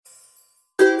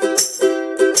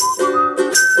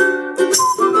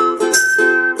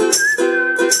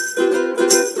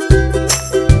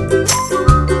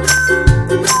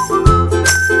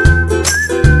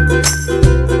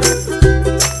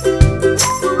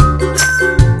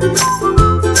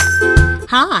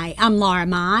Hi, I'm Laura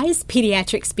Mize,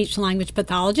 pediatric speech-language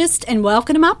pathologist, and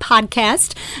welcome to my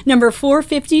podcast, number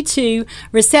 452,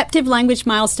 Receptive Language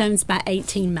Milestones by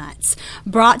 18 Months.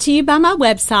 Brought to you by my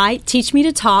website, Teach Me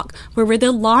to Talk, where we're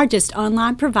the largest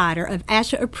online provider of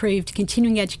ASHA-approved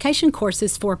continuing education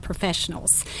courses for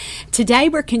professionals. Today,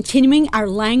 we're continuing our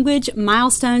Language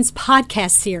Milestones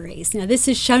podcast series. Now, this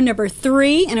is show number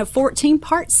 3 in a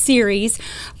 14-part series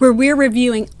where we're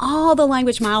reviewing all the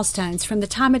language milestones from the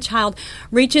time a child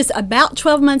reaches about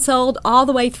 12 months old all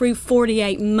the way through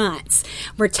 48 months.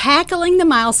 We're tackling the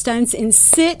milestones in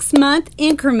 6-month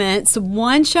increments,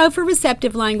 one show for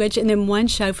receptive language and then one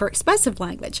show for expressive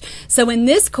language. So in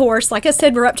this course, like I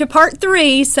said, we're up to part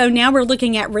 3, so now we're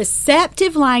looking at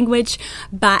receptive language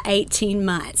by 18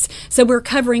 months. So we're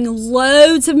covering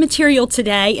loads of material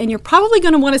today, and you're probably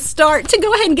going to want to start to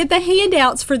go ahead and get the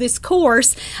handouts for this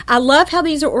course. I love how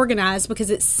these are organized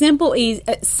because it's simple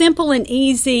and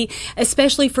easy,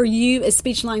 especially for you as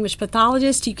speech-language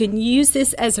pathologist. You can use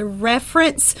this as a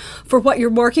reference for what you're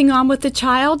working on with the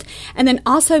child. And then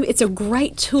also, it's a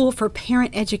great tool for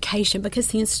parent education because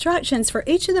the instructions for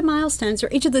each of the milestones or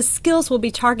each of the skills we'll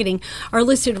be targeting are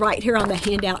listed right here on the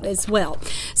handout as well.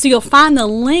 So you'll find the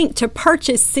link to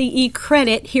purchase CE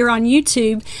credit here on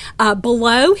YouTube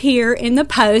below here in the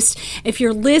post. If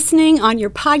you're listening on your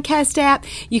podcast app,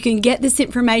 you can get this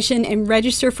information and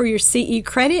register for your CE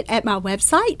credit at my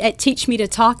website at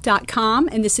teachmetotalk.com,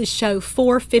 and this is show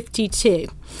 452.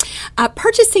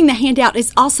 Purchasing the handout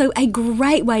is also a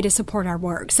great way to support our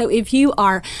work. So if you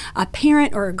are a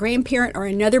parent or a grandparent or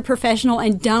another professional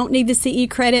and don't need the CE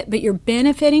credit, but you're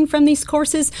benefiting from these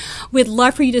courses, we'd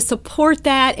love for you to support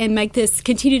that and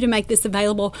continue to make this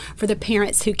available for the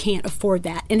parents who can't afford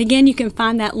that. And again, you can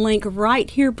find that link right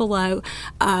here below,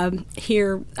 below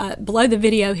the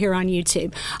video here on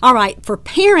YouTube. All right, for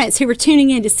parents who are tuning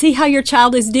in to see how your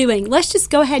child is doing, let's just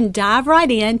go ahead and dive right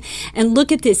in and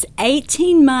look at this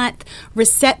 18-month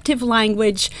receptive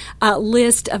language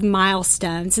list of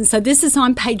milestones. And so this is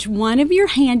on page 1 of your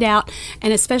handout,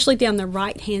 and especially down the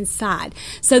right-hand side.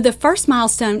 So the first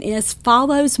milestone is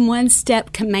follows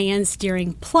one-step commands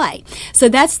during play. So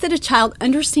that's that a child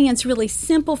understands really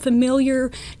simple,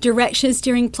 familiar directions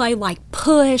during play, like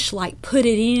push, like put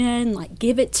it in, like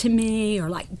give it to me, or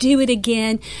like do it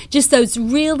again. Just those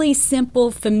really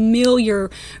simple, familiar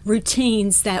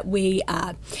routines that we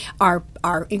are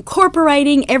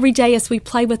incorporating every day as we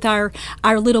play with our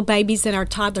little babies and our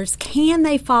toddlers. Can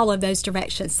they follow those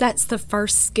directions? That's the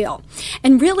first skill.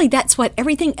 And really, that's what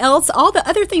everything else, all the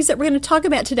other things that we're going to talk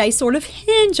about today sort of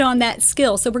hinge on that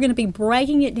skill. So we're going to be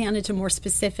breaking it down into more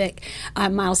specific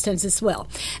milestones as well.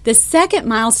 The second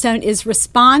milestone is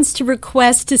responds to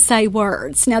requests to say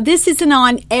words. Now, this isn't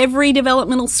on every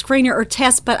developmental screener or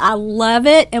test, but I love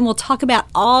it, and we'll talk about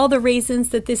all the reasons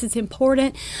that this is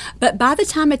important. But by the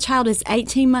time a child is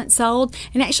 18 months old,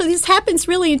 and actually this happens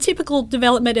really in typical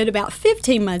development at about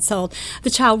 15 months old, the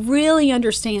child really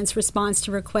understands response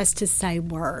to requests to say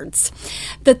words.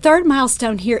 The third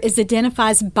milestone here is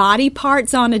identifies body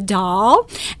parts on a doll.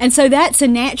 And so that's a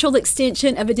natural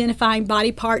extension of identifying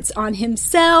body parts on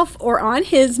himself or on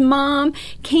his mom.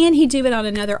 Can he do it on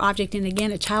another object? And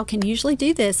again, a child can usually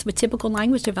do this with typical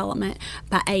language development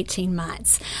by 18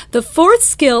 months. The fourth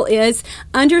skill is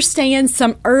understand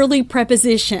some early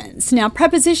prepositions. Now,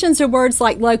 prepositions are words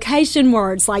like location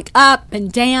words like up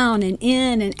and down and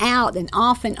in and out and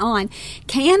off and on.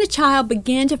 Can a child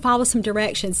begin to follow some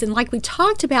directions? And like we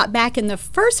talked about back in the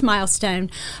first milestone,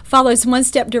 follows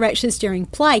one-step directions during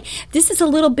play. This is a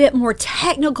little bit more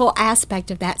technical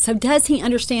aspect of that. So does he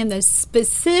understand those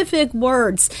specific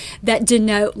words that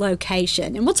denote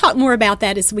location? And we'll talk more about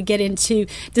that as we get into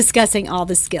discussing all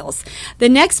the skills. The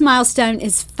next milestone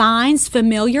is finds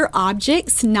familiar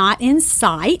objects not in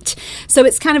sight. So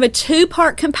it's kind of a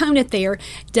 2-part component there.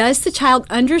 Does the child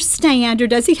understand, or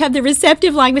does he have the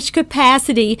receptive language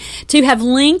capacity to have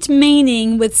linked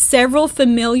meaning with several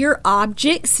familiar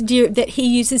objects that he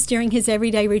uses during his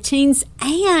everyday routines?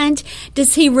 And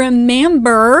does he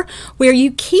remember where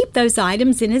you keep those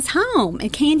items in his home?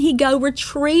 And can he go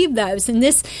retrieve those? And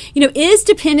this, is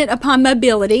dependent upon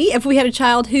mobility. If we had a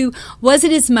child who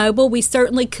wasn't as mobile, we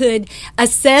certainly could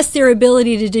assess their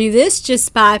ability to do this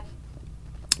just by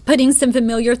putting some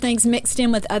familiar things mixed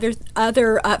in with other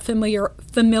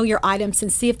familiar items,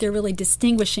 and see if they're really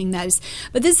distinguishing those.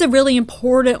 But this is a really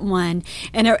important one,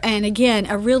 and again,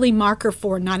 a really marker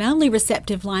for not only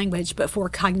receptive language, but for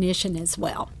cognition as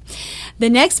well. The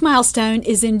next milestone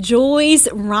is enjoys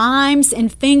rhymes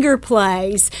and finger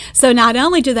plays. So not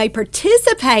only do they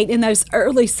participate in those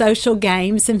early social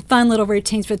games and fun little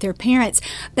routines with their parents,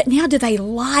 but now do they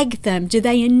like them? Do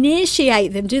they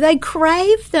initiate them? Do they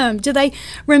crave them? Do they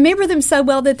remember them so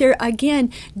well that they're,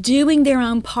 again, doing their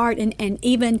own part and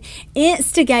even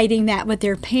instigating that with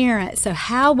their parents? So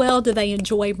how well do they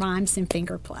enjoy rhymes and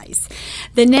finger plays?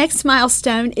 The next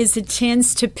milestone is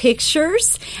attends to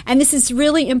pictures, and this is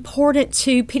really important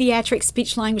to pediatric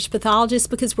speech-language pathologists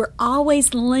because we're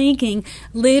always linking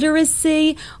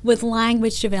literacy with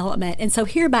language development. And so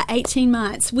here by 18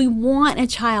 months, we want a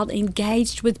child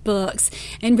engaged with books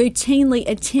and routinely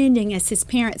attending as his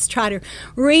parents try to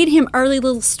read him early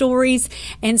little stories,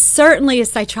 and certainly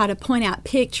as they try to point out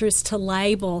pictures to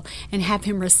label and have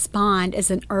him respond as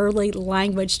an early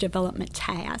language development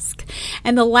task.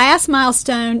 And the last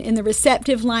milestone in the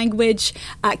receptive language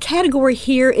category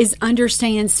here is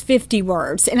understands 50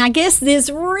 words. And I guess this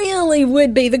really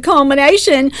would be the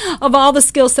culmination of all the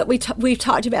skills that we've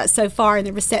talked about so far in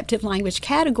the receptive language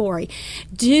category.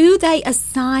 Do they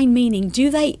assign meaning? Do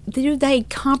they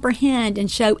comprehend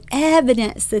and show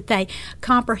evidence that they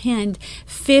comprehend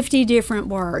 50 different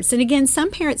words? And again, some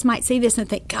parents might see this and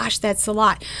think, gosh, that's a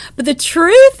lot. But the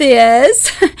truth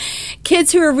is,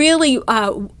 kids who are really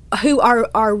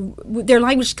their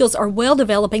language skills are well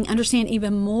developing, understand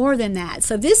even more than that.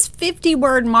 So this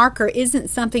 50-word marker isn't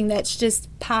something that's just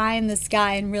pie in the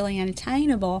sky and really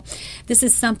unattainable. This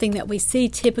is something that we see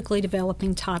typically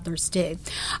developing toddlers do.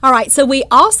 All right, so we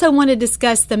also want to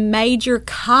discuss the major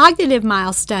cognitive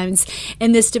milestones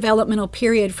in this developmental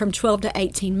period from 12 to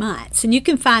 18 months. And you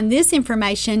can find this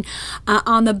information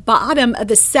on the bottom of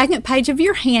the second page of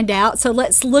your handout. So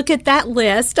let's look at that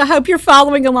list. I hope you're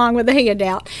following along with the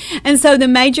handout. And so the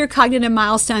major cognitive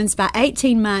milestones by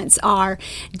 18 months are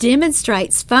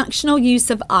demonstrates functional use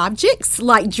of objects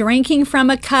like drinking from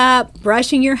a cup,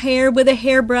 brushing your hair with a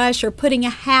hairbrush, or putting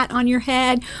a hat on your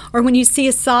head, or when you see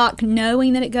a sock,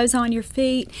 knowing that it goes on your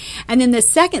feet. And then the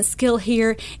second skill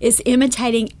here is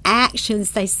imitating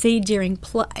actions they see during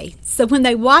play. So when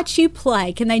they watch you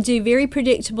play, can they do very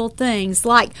predictable things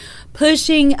like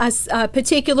pushing a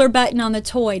particular button on the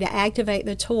toy to activate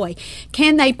the toy?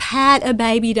 Can they pat a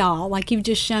baby doll like you've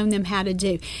just shown them how to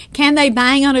do? Can they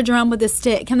bang on a drum with a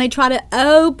stick? Can they try to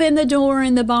open the door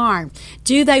in the barn?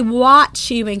 Do they watch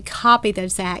you and copy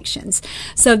those actions?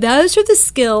 So those are the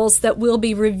skills that we'll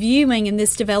be reviewing in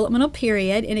this developmental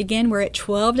period. And again, we're at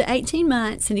 12 to 18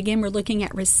 months. And again, we're looking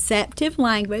at receptive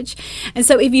language. And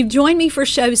so if you've joined me for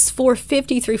shows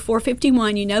 450 through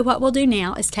 451, you know what we'll do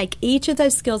now is take each of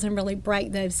those skills and really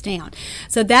break those down.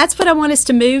 So that's what I want us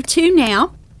to move to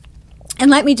now. And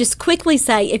let me just quickly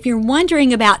say, if you're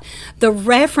wondering about the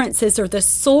references or the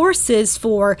sources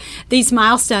for these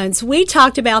milestones, we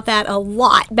talked about that a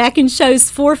lot back in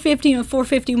shows 450 and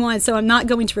 451, so I'm not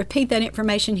going to repeat that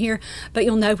information here, but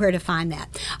you'll know where to find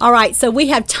that. All right, so we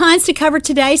have tons to cover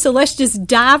today, so let's just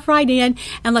dive right in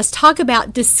and let's talk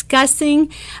about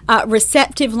discussing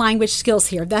receptive language skills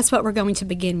here. That's what we're going to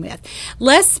begin with.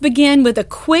 Let's begin with a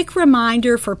quick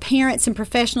reminder for parents and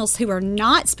professionals who are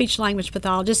not speech-language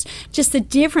pathologists, just the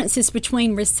differences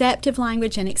between receptive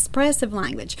language and expressive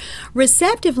language.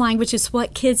 Receptive language is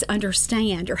what kids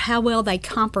understand or how well they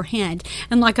comprehend.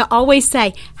 And like I always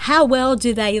say, how well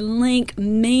do they link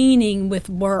meaning with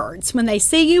words? When they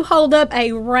see you hold up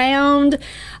a round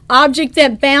object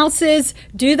that bounces,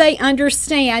 do they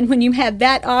understand when you have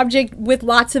that object with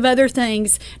lots of other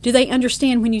things? Do they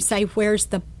understand when you say, where's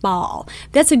the ball?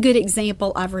 That's a good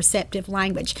example of receptive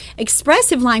language.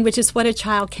 Expressive language is what a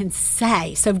child can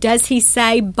say. So does he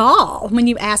say ball when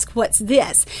you ask what's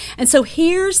this? And so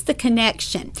here's the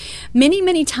connection.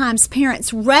 Many times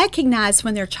parents recognize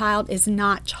when their child is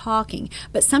not talking,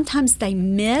 but sometimes they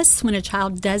miss when a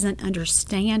child doesn't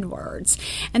understand words.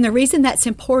 And the reason that's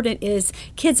important is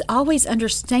kids always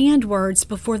understand words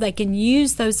before they can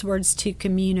use those words to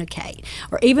communicate,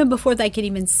 or even before they can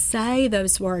even say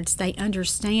those words, they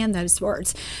understand those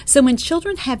words. So when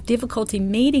children have difficulty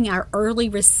meeting our early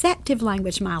receptive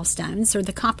language milestones, or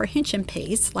the comprehension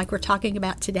piece, like we're talking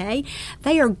about today,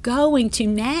 they are going to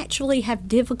naturally have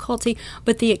difficulty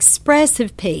with the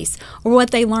expressive piece, or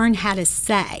what they learn how to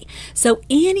say. So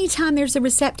anytime there's a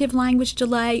receptive language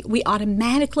delay, we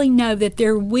automatically know that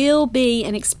there will be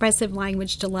an expressive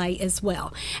language delay as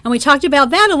well. And we talked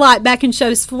about that a lot back in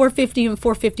shows 450 and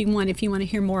 451 if you want to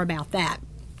hear more about that.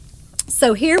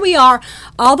 So here we are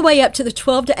all the way up to the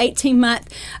 12 to 18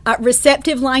 month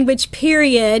receptive language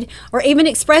period, or even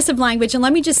expressive language. And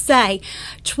let me just say,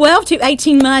 12 to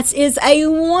 18 months is a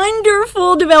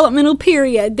wonderful developmental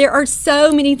period. There are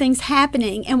so many things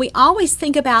happening, and we always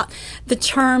think about the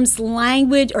terms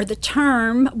language, or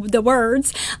the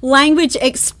words language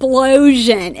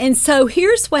explosion. And so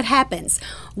here's what happens.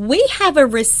 We have a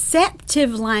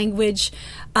receptive language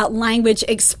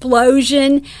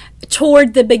explosion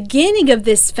toward the beginning of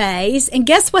this phase, and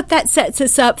guess what that sets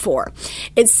us up for?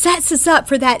 It sets us up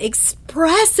for that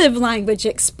expressive language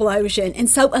explosion. And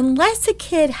so unless a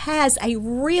kid has a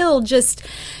real just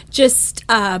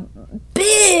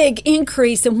big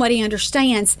increase in what he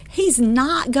understands, he's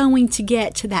not going to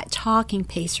get to that talking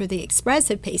piece or the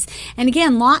expressive piece. And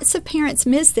again, lots of parents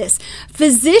miss this.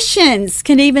 Physicians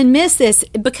can even miss this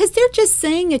because they're just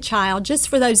seeing a child just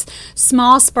for those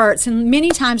small spurts, and many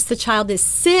times the child is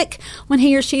sick when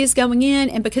he or she is going in,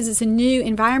 and because it's a new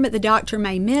environment, the doctor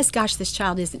may miss, gosh, this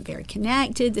child isn't very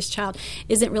connected, this child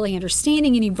isn't really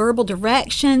understanding any verbal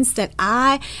directions that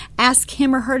I ask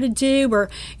him or her to do, or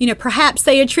perhaps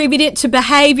they attribute it to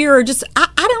behavior, or just I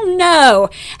don't know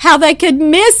how they could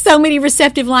miss so many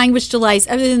receptive language delays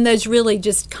other than those really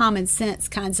just common sense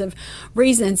kinds of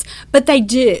reasons, but they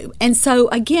do. And so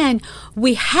again,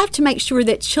 we have to make sure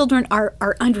that children are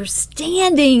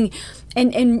understanding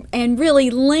and really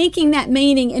linking that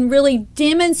meaning and really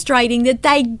demonstrating that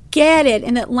they get it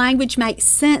and that language makes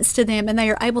sense to them, and they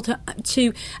are able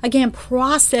to again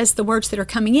process the words that are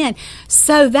coming in,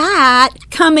 so that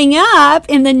coming up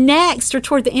in the next, or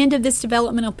toward the end of this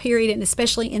developmental period, and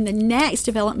especially in the next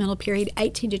developmental period,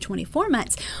 18 to 24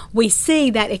 months, we see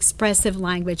that expressive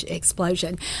language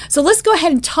explosion. So let's go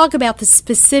ahead and talk about the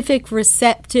specific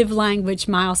receptive language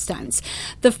milestones.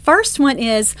 The first one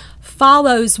is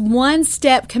follows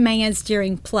one-step commands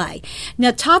during play.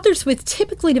 Now, toddlers with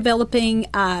typically developing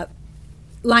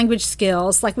language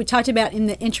skills, like we talked about in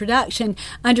the introduction,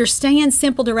 understand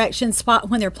simple directions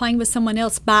when they're playing with someone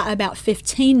else by about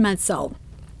 15 months old.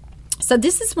 So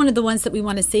this is one of the ones that we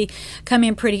want to see come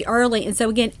in pretty early. And so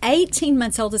again, 18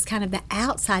 months old is kind of the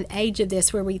outside age of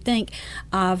this, where we think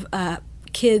of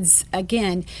kids,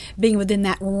 again, being within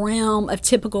that realm of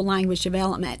typical language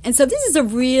development. And so this is a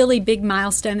really big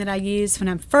milestone that I use when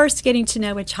I'm first getting to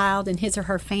know a child and his or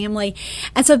her family.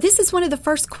 And so this is one of the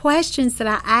first questions that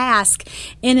I ask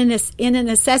in an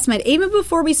assessment, even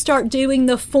before we start doing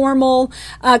the formal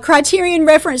criterion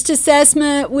referenced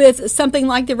assessment with something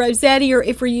like the Rossetti, or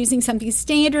if we're using something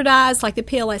standardized like the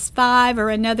PLS-5 or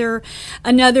another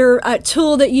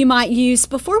tool that you might use.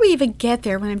 Before we even get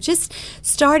there, when I'm just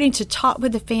starting to talk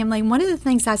with the family, one of the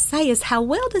things I say is, how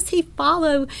well does he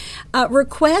follow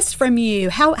requests from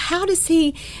you? How does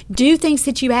he do things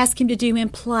that you ask him to do in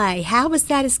play? How is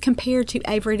that as compared to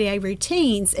everyday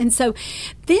routines? And so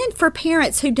then for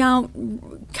parents who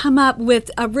don't come up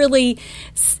with a really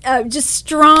just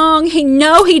strong,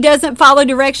 he doesn't follow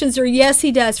directions, or yes,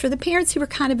 he does. For the parents who are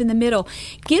kind of in the middle,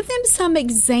 give them some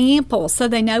examples so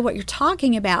they know what you're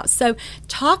talking about. So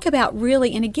talk about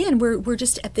really, and again, we're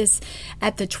just at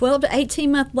the 12 to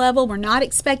 18-month level. We're not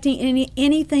expecting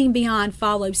anything beyond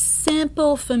follow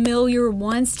simple, familiar,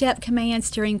 one-step commands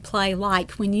during play,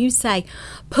 like when you say,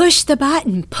 push the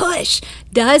button, push.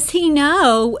 Does he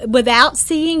know, without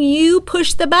seeing you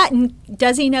push the button,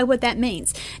 does he know what that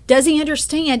means? Does he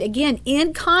understand, again,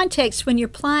 in context when you're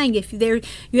playing, if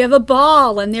you have a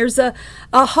ball and there's a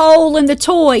hole in the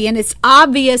toy and it's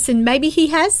obvious, and maybe he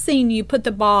has seen you put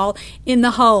the ball in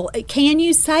the hole, can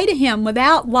you say to him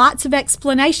without lots of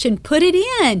explanation, put it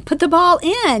in, put the ball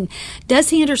in?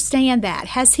 Does he understand that?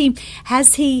 Has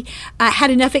he had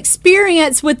enough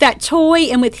experience with that toy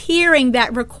and with hearing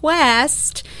that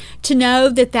request to know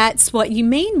that that's what you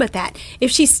mean with that? If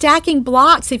she's stacking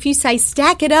blocks, if you say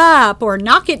stack it up or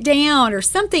knock it down or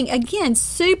something, again,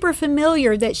 super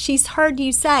familiar that she's heard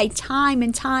you say time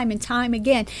and time and time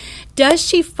again, does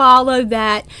she follow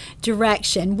that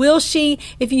direction? Will she,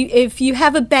 if you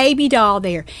have a baby doll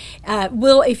there,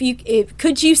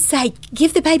 could you say,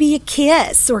 give the baby a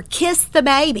kiss or kiss the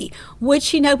baby? Would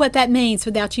she know what that means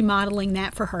without you modeling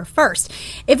that for her first?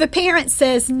 If a parent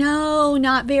says, no,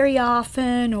 not very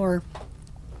often, or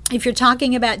if you're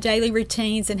talking about daily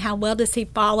routines and how well does he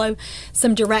follow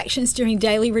some directions during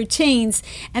daily routines,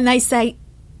 and they say,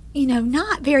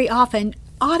 not very often,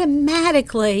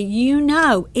 automatically,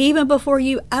 even before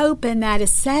you open that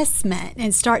assessment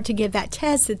and start to give that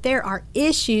test, that there are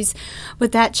issues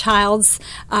with that child's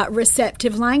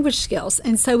receptive language skills.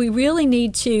 And so we really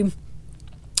need to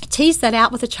tease that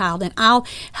out with a child, and I'll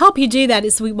help you do that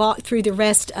as we walk through the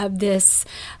rest of this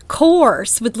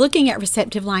course with looking at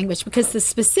receptive language, because the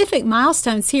specific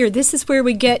milestones here, this is where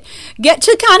we get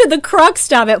to kind of the crux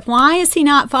of it. Why is he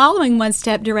not following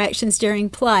one-step directions during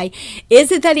play? Is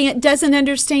it that he doesn't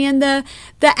understand the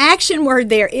action word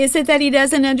there? Is it that he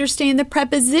doesn't understand the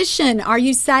preposition? Are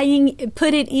you saying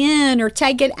put it in or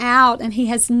take it out, and he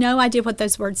has no idea what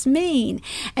those words mean?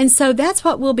 And so that's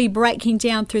what we'll be breaking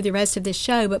down through the rest of this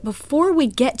show. But before we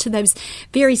get to those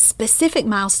very specific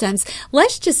milestones,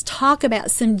 let's just talk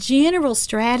about some general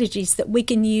strategies that we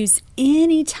can use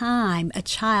anytime a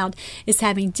child is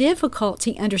having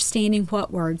difficulty understanding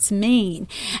what words mean.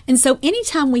 And so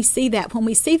anytime we see that, when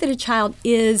we see that a child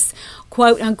is,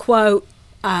 quote unquote,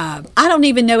 I don't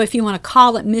even know if you want to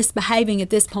call it misbehaving at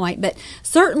this point, but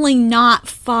certainly not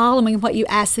following what you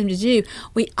ask them to do,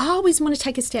 we always want to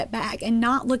take a step back and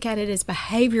not look at it as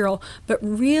behavioral, but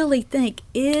really think,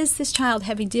 is this child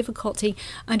having difficulty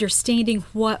understanding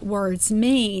what words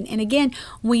mean? And again,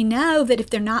 we know that if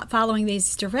they're not following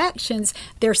these directions,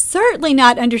 they're certainly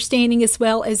not understanding as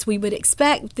well as we would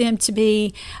expect them to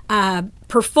be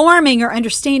performing or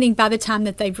understanding by the time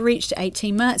that they've reached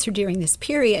 18 months or during this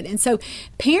period. And so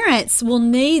parents will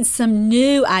need some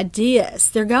new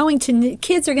ideas.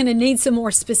 Kids are going to need some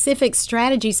more specific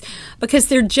strategies, because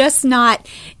they're just not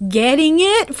getting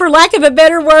it, for lack of a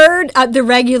better word, the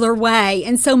regular way.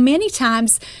 And so many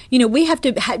times, we have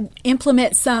to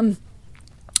implement some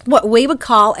what we would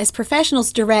call as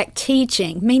professionals direct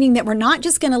teaching, meaning that we're not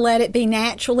just going to let it be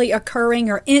naturally occurring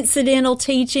or incidental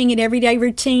teaching in everyday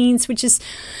routines, which is,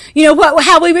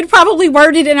 how we would probably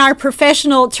word it in our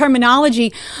professional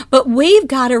terminology, but we've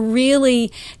got to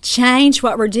really change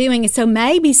what we're doing. And so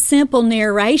maybe simple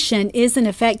narration isn't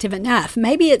effective enough.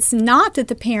 Maybe it's not that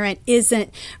the parent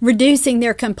isn't reducing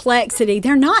their complexity.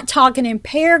 They're not talking in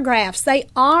paragraphs. They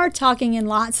are talking in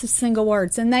lots of single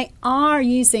words, and they are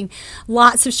using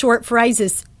lots of short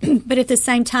phrases, but at the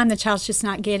same time, the child's just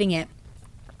not getting it.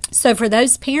 So for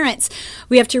those parents,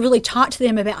 we have to really talk to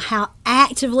them about how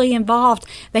actively involved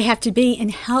they have to be in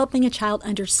helping a child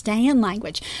understand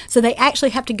language. So they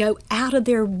actually have to go out of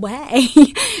their way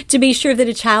to be sure that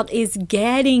a child is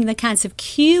getting the kinds of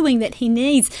cueing that he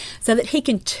needs so that he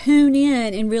can tune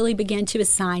in and really begin to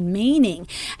assign meaning.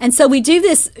 And so we do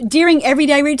this during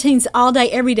everyday routines all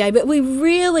day, every day, but we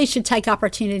really should take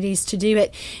opportunities to do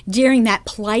it during that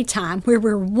playtime where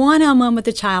we're one-on-one with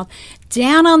the child,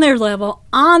 down on their level,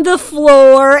 on the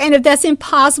floor. And if that's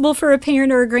impossible for a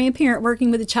parent or a grandparent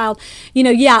working with a child,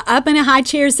 up in a high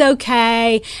chair is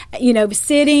okay.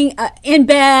 Sitting in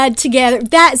bed together,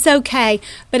 that's okay.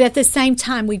 But at the same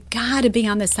time, we've got to be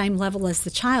on the same level as the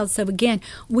child. So again,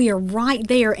 we are right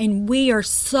there, and we are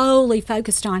solely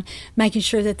focused on making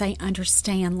sure that they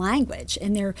understand language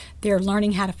and they're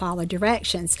learning how to follow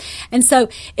directions. And so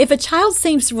if a child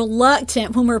seems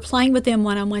reluctant when we're playing with them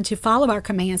one-on-one to follow our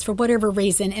commands for whatever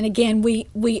reason, and again, we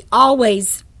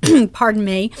always, are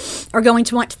going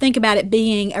to want to think about it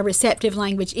being a receptive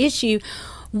language issue,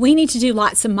 we need to do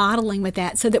lots of modeling with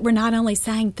that so that we're not only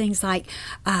saying things like,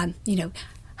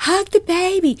 hug the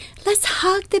baby. Let's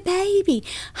hug the baby.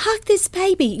 Hug this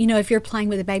baby. If you're playing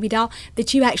with a baby doll,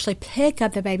 that you actually pick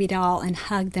up the baby doll and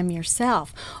hug them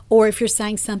yourself. Or if you're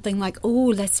saying something like,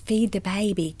 oh, let's feed the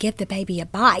baby, give the baby a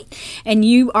bite. And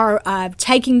you are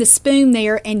taking the spoon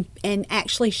there and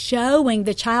actually showing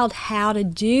the child how to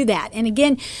do that. And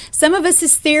again, some of us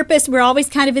as therapists, we're always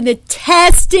kind of in the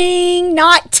testing,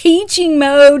 not teaching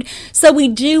mode. So we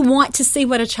do want to see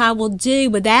what a child will do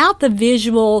without the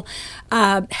visual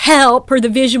help or the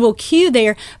visual cue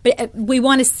there, but we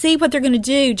want to see what they're going to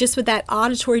do just with that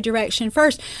auditory direction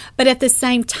first. But at the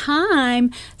same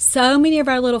time, so many of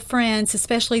our little friends,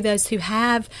 especially those who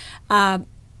have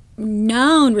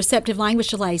known receptive language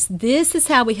delays, this is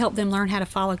how we help them learn how to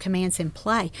follow commands in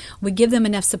play. We give them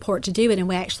enough support to do it, and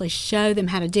we actually show them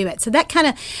how to do it. So that kind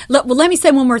of, let me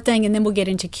say one more thing, and then we'll get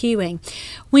into cueing.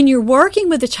 When you're working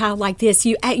with a child like this,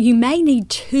 you may need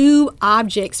two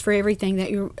objects for everything that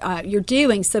you're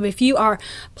doing. So if you are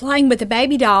playing with a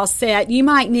baby doll set, you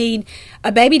might need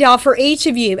a baby doll for each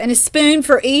of you, and a spoon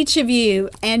for each of you,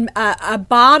 and a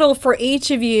bottle for each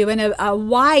of you, and a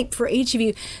wipe for each of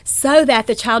you, so that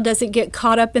the child doesn't get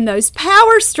caught up in those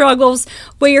power struggles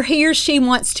where he or she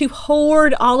wants to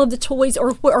hoard all of the toys,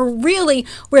 or really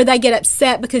where they get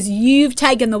upset because you've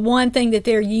taken the one thing that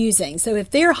they're using. So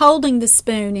if they're holding the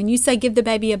spoon and you say give the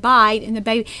baby a bite, and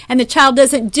the child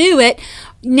doesn't do it,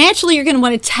 naturally you're going to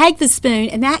want to take the spoon,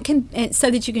 and that can, so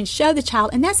that you can show the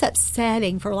child, and that's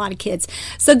upsetting for a lot of kids.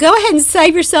 So go ahead and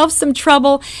save yourself some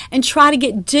trouble and try to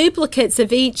get duplicates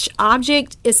of each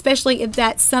object, especially if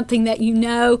that's something that you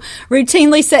know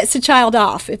routinely sets the child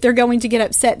off, if they're going to get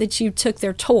upset that you took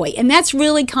their toy. And that's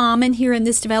really common here in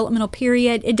this developmental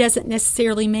period. It doesn't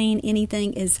necessarily mean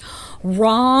anything is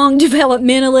wrong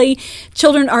developmentally.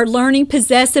 Children are learning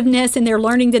possessiveness, and they're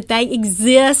learning that they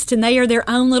exist and they are their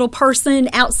own little person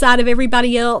outside of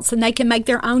everybody else, and they can make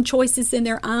their own choices and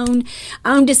their own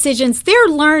decisions. They're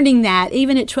learning that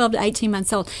even at 12 to 18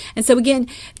 months old. And so again,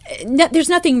 there's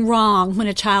nothing wrong when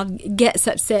a child gets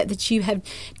upset that you have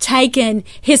taken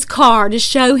his car to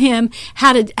show him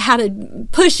how to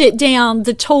push it down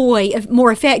the toy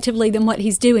more effectively than what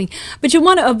he's doing. But you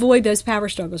want to avoid those power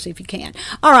struggles if you can.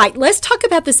 All right, let's talk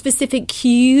about the specific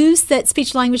cues that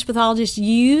speech language pathologists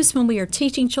use when we are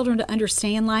teaching children to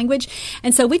understand language.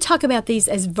 And so we talk about these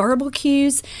as verbal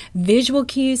cues, visual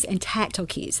cues, and tactile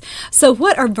cues. So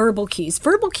what are verbal cues?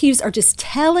 Verbal cues are just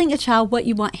telling a child what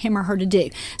you want him or her to do.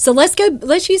 So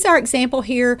let's use our example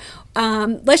here.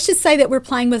 Let's just say that we're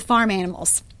playing with farm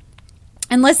animals.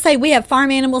 And let's say we have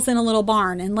farm animals in a little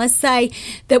barn. And let's say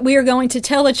that we are going to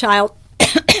tell a child,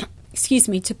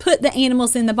 to put the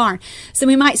animals in the barn. So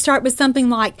we might start with something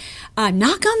like,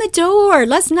 knock on the door.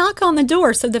 Let's knock on the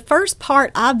door. So the first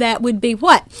part of that would be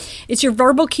what? It's your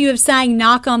verbal cue of saying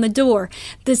knock on the door.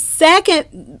 The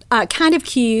second kind of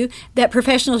cue that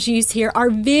professionals use here are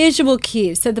visual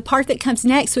cues. So the part that comes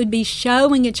next would be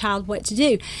showing a child what to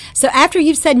do. So after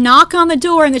you've said knock on the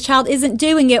door and the child isn't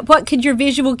doing it, what could your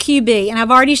visual cue be? And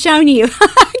I've already shown you.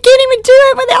 I can't even do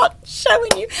it without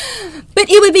showing you. But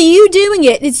it would be you doing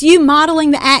it. It's you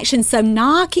modeling the action. So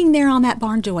knocking there on that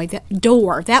barn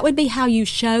door, that would be how you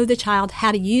show the child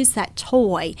how to use that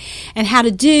toy and how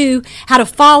to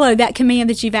follow that command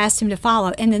that you've asked him to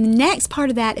follow. And then the next part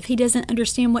of that, if he doesn't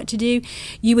understand what to do,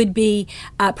 you would be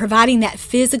providing that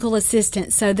physical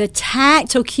assistance. So the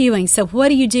tactile cueing. So what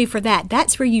do you do for that?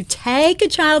 That's where you take a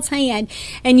child's hand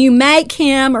and you make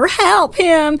him or help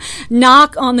him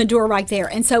knock on the door right there.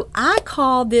 And so I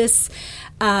call this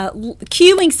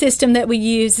cueing system that we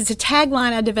use is a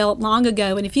tagline I developed long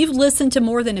ago. And if you've listened to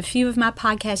more than a few of my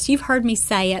podcasts, you've heard me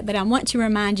say it, but I want to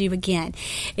remind you again.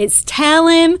 It's tell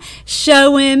him,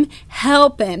 show him,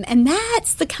 help him. And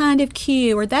that's the kind of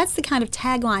cue, or that's the kind of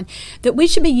tagline that we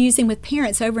should be using with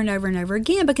parents over and over and over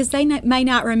again, because they may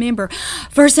not remember.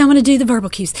 First, I want to do the verbal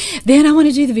cues. Then I want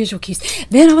to do the visual cues.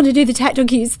 Then I want to do the tactile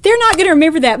cues. They're not going to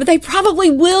remember that, but they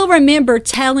probably will remember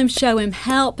tell him, show him,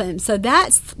 help him. So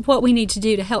that's what we need to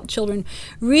do to help children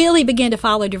really begin to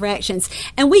follow directions.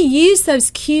 And we use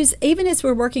those cues even as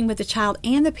we're working with the child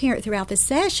and the parent throughout the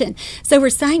session. So we're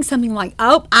saying something like,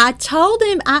 oh, I told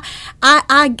him,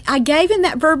 I gave him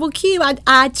that verbal cue.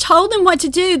 I told him what to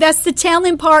do. That's the tell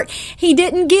him part. He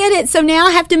didn't get it. So now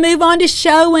I have to move on to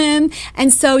show him.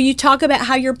 And so you talk about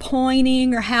how you're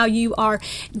pointing or how you are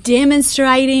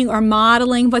demonstrating or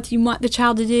modeling what you want the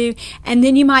child to do. And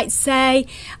then you might say,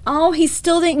 oh, he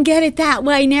still didn't get it that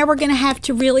way. Now we're going to have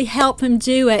to really help him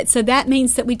do it. So that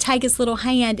means that we take his little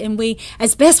hand and we,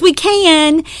 as best we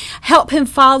can, help him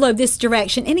follow this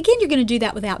direction. And again, you're going to do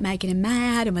that without making him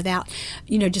mad and without,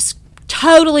 just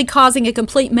totally causing a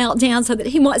complete meltdown so that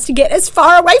he wants to get as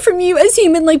far away from you as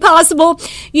humanly possible.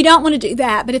 You don't want to do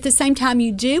that, but at the same time,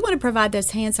 you do want to provide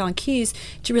those hands-on cues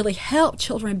to really help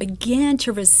children begin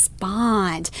to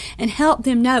respond and help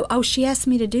them know, oh, she asked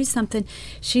me to do something.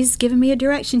 She's giving me a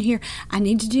direction here. I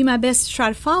need to do my best to try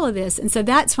to follow this. And so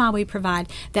that's why we provide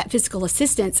that physical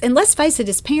assistance. And let's face it,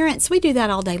 as parents, we do that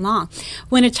all day long.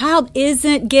 When a child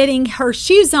isn't getting her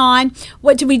shoes on,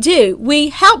 what do? We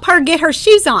help her get her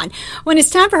shoes on. When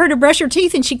it's time for her to brush her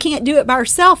teeth and she can't do it by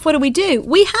herself, what do?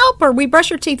 We help her. We brush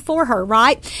her teeth for her,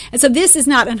 right? And so this is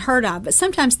not unheard of, but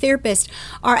sometimes therapists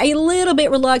are a little bit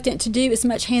reluctant to do as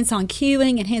much hands-on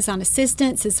cueing and hands-on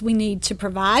assistance as we need to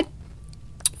provide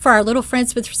for our little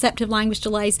friends with receptive language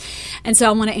delays. And so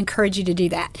I want to encourage you to do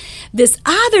that. This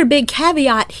other big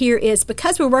caveat here is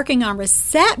because we're working on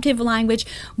receptive language,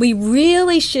 we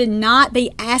really should not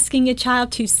be asking a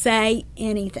child to say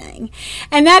anything.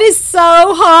 And that is so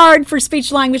hard for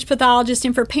speech language pathologists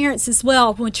and for parents as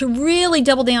well, to really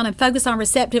double down and focus on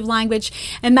receptive language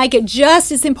and make it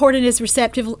just as important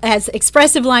as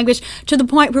expressive language, to the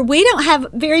point where we don't have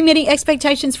very many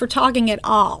expectations for talking at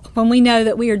all when we know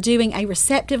that we are doing a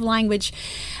receptive language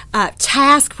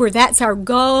task where that's our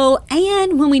goal,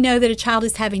 and when we know that a child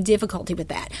is having difficulty with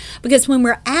that. Because when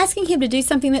we're asking him to do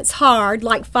something that's hard,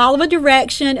 like follow a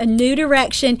direction, a new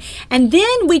direction, and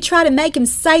then we try to make him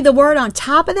say the word on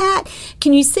top of that,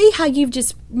 can you see how you've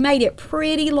just made it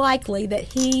pretty likely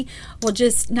that he will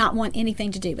just not want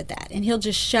anything to do with that, and he'll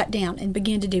just shut down and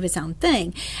begin to do his own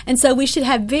thing. And so we should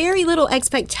have very little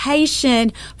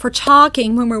expectation for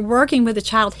talking when we're working with a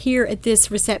child here at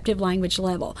this receptive language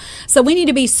level. So we need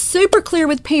to be super clear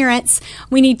with parents.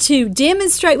 We need to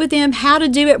demonstrate with them how to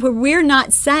do it, where we're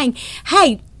not saying,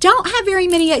 hey, don't have very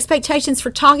many expectations for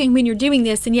talking when you're doing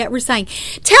this, and yet we're saying,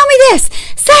 tell me this,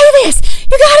 say this,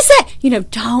 you gotta say,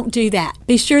 don't do that.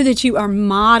 Be sure that you are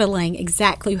modeling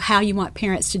exactly how you want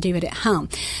parents to do it at home.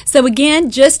 So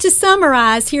again, just to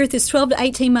summarize, here at this 12 to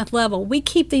 18 month level, we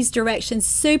keep these directions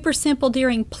super simple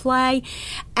during play.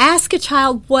 Ask a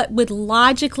child what would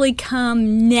logically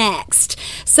come next.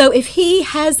 So if he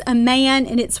has a man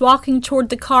and it's walking toward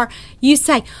the car, you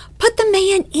say, put the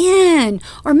man in,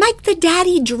 or make the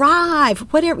daddy drive,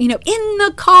 whatever, in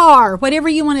the car, whatever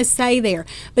you want to say there.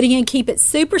 But again, keep it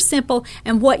super simple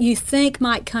and what you think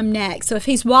might come next. So if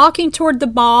he's walking toward the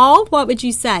ball, what would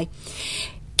you say?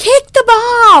 Kick the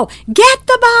ball, get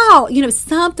the ball,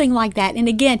 something like that. And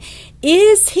again,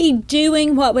 is he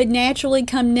doing what would naturally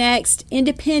come next,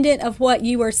 independent of what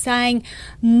you are saying?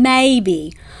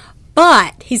 Maybe.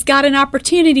 But he's got an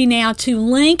opportunity now to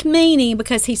link meaning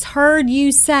because he's heard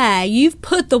you say, you've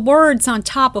put the words on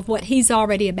top of what he's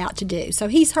already about to do. So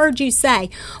he's heard you say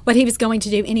what he was going to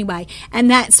do anyway, and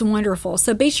that's wonderful.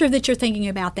 So be sure that you're thinking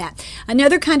about that.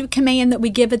 Another kind of command that we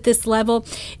give at this level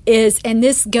is, and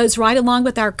this goes right along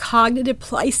with our cognitive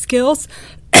play skills,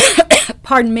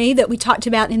 that we talked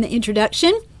about in the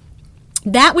introduction.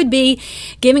 That would be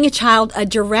giving a child a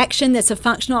direction that's a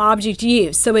functional object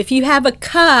use. So if you have a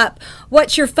cup,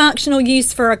 what's your functional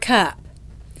use for a cup?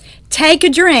 Take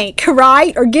a drink,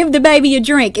 right? Or give the baby a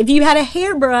drink. If you had a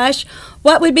hairbrush,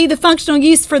 what would be the functional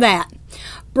use for that?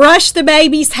 Brush the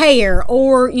baby's hair,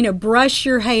 or, brush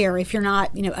your hair if you're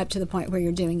not, up to the point where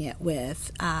you're doing it with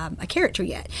a character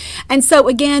yet. And so,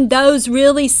 again, those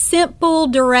really simple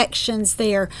directions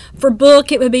there. For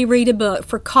book, it would be read a book.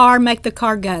 For car, make the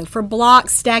car go. For block,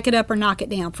 stack it up or knock it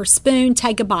down. For spoon,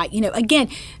 take a bite. Again,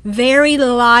 very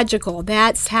logical.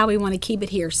 That's how we want to keep it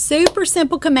here. Super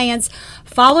simple commands.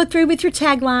 Follow through with your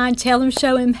tagline. Tell him,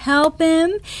 show him, help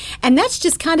him. And that's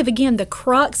just kind of, again, the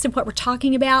crux of what we're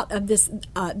talking about of this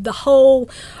the whole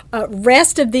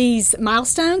rest of these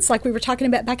milestones, like we were talking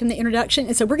about back in the introduction.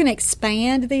 And so we're going to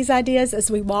expand these ideas as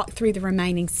we walk through the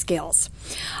remaining skills.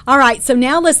 All right, so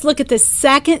now let's look at the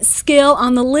second skill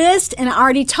on the list. And I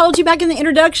already told you back in the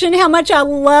introduction how much I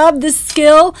love this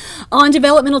skill on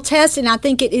developmental tests, and I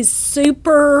think it is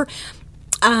super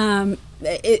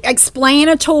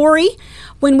explanatory.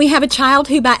 When we have a child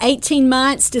who by 18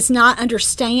 months does not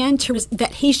understand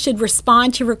that he should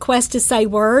respond to requests to say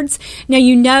words.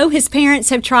 Now, his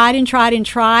parents have tried and tried and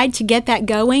tried to get that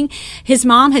going. His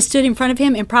mom has stood in front of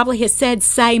him and probably has said,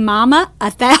 say mama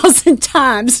 1,000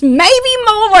 times, maybe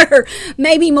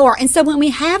more. And so when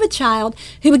we have a child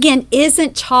who, again,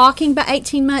 isn't talking by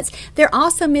 18 months, they're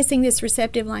also missing this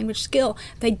receptive language skill.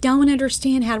 They don't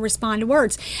understand how to respond to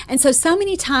words. And so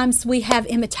many times we have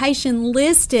imitation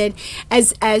listed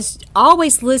as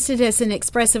always listed as an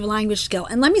expressive language skill.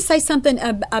 And let me say something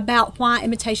about why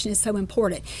imitation is so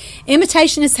important.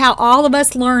 Imitation is how all of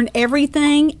us learn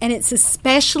everything, and it's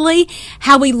especially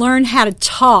how we learn how to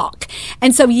talk.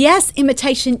 And so, yes,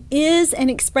 imitation is an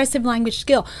expressive language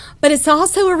skill, but it's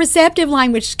also a receptive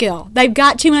language skill. They've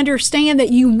got to understand that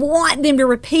you want them to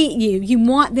repeat you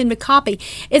want them to copy.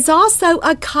 It's also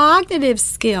a cognitive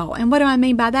skill. And what do I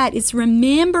mean by that? It's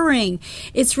remembering.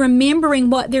 It's remembering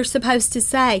what they're supposed to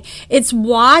say. It's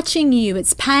watching you.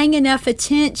 It's paying enough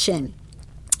attention.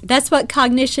 That's what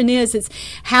cognition is. It's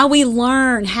how we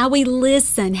learn, how we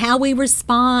listen, how we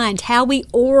respond, how we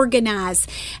organize,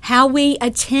 how we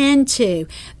attend to,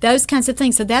 those kinds of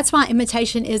things. So that's why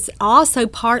imitation is also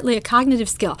partly a cognitive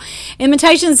skill.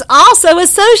 Imitation is also a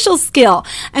social skill.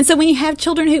 And so when you have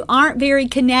children who aren't very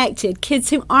connected,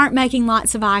 kids who aren't making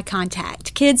lots of eye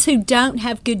contact, kids who don't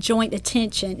have good joint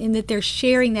attention in that they're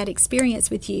sharing that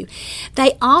experience with you,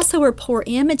 they also are poor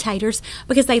imitators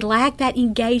because they lack that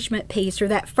engagement piece or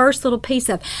that first little piece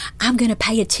of, I'm going to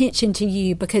pay attention to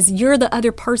you because you're the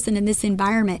other person in this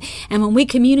environment. And when we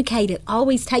communicate, it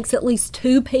always takes at least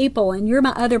two people, and you're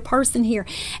my other person here.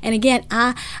 And again,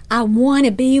 I want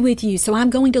to be with you, so I'm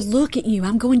going to look at you.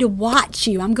 I'm going to watch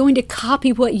you. I'm going to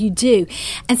copy what you do.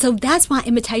 And so that's why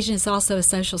imitation is also a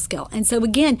social skill. And so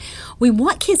again, we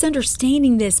want kids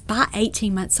understanding this by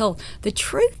 18 months old. The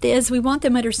truth is we want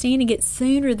them understanding it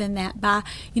sooner than that, by,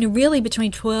 really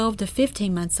between 12 to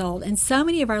 15 months old. And so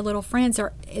many of our little friends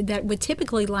that would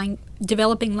typically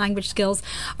developing language skills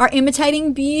are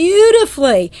imitating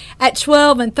beautifully at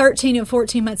 12 and 13 and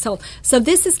 14 months old. So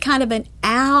this is kind of an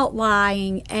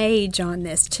outlying age on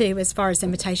this too, as far as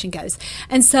imitation goes.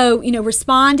 And so,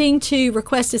 responding to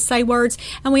requests to say words,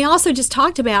 and we also just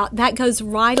talked about that goes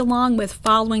right along with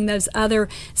following those other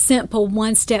simple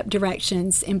one-step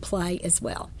directions in play as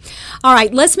well. All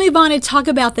right, let's move on and talk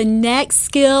about the next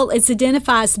skill. It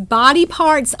identifies body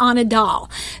parts on a doll.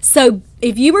 So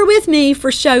if you were with me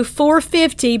for show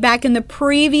 450 back in the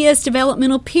previous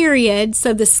developmental period,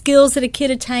 so the skills that a kid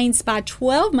attains by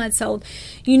 12 months old,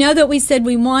 you know that we said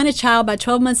we want a child by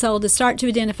 12 months old to start to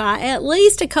identify at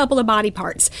least a couple of body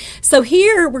parts. So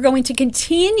here we're going to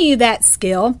continue that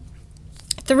skill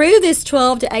through this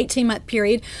 12 to 18 month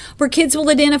period, where kids will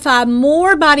identify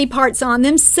more body parts on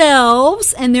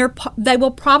themselves, and they will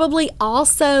probably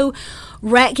also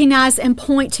recognize and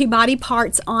point to body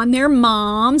parts on their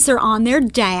moms or on their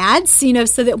dads,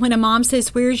 so that when a mom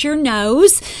says, "Where's your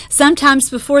nose?" sometimes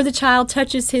before the child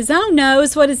touches his own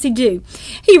nose, what does he do?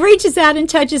 He reaches out and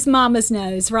touches mama's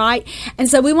nose, right? And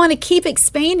so we want to keep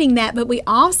expanding that, but we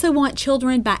also want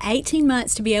children by 18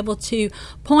 months to be able to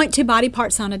point to body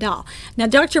parts on a doll. Now,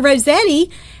 Dr. Rossetti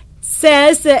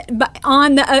says that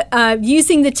on the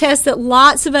using the test that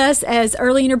lots of us as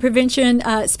early intervention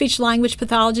speech language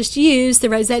pathologists use, the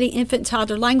Rossetti Infant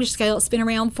Toddler Language Scale. It's been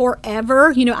around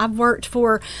forever. I've worked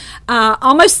for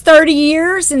almost 30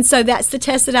 years, and so that's the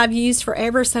test that I've used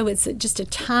forever. So it's just a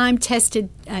time-tested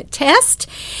test.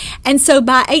 And so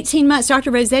by 18 months, Dr.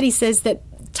 Rossetti says that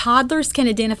toddlers can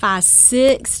identify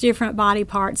 6 different body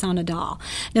parts on a doll.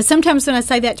 Now, sometimes when I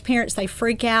say that to parents, they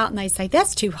freak out and they say,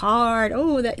 "That's too hard."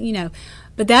 Oh,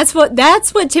 But that's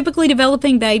what typically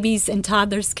developing babies and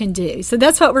toddlers can do. So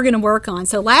that's what we're going to work on.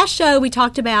 So last show we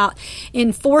talked about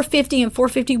in 450 and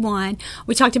 451,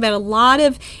 we talked about a lot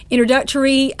of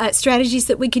introductory strategies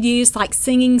that we could use, like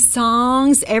singing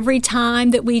songs every time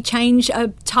that we change a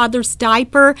toddler's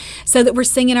diaper, so that we're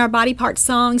singing our body part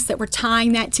songs, that we're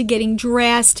tying that to getting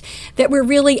dressed, that we're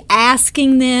really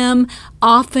asking them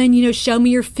often, show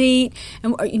me your feet,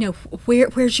 and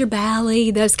where's your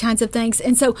belly, those kinds of things.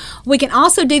 And so we can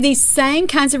also do these same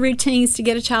kinds of routines to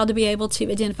get a child to be able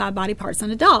to identify body parts on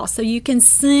a doll. So you can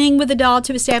sing with a doll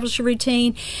to establish a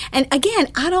routine. And again,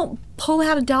 I don't pull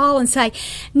out a doll and say,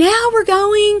 "Now we're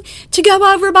going to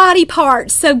go over body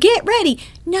parts, so get ready."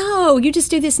 No, you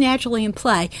just do this naturally in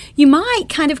play. You might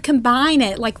kind of combine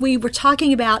it like we were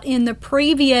talking about in the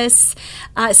previous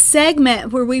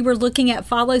segment, where we were looking at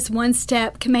follows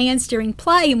one-step commands during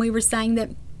play, and we were saying that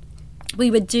we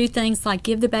would do things like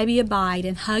give the baby a bite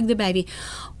and hug the baby.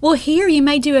 Well, here you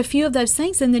may do a few of those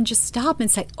things and then just stop and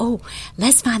say, "Oh,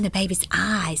 let's find the baby's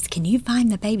eyes. Can you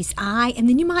find the baby's eye?" And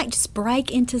then you might just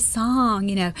break into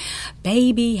song,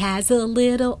 "Baby has a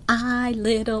little eye,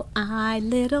 little eye,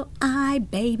 little eye.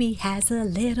 Baby has a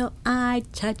little eye.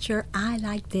 Touch her eye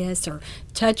like this," or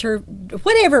touch her,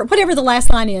 whatever the last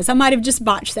line is. I might have just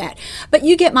botched that. But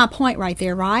you get my point right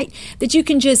there, right? That you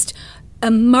can just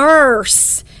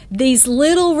immerse these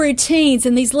little routines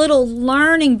and these little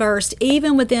learning bursts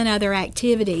even within other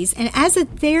activities. And as a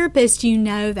therapist, you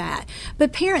know that.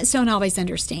 But parents don't always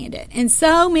understand it. And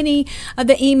so many of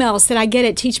the emails that I get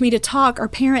at Teach Me to Talk are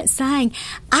parents saying,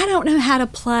 "I don't know how to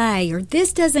play," or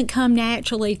 "This doesn't come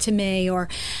naturally to me," or,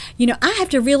 "I have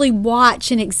to really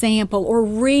watch an example or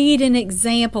read an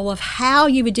example of how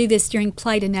you would do this during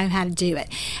play to know how to do it."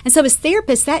 And so as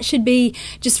therapists, that should be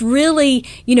just really,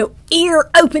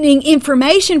 ear-opening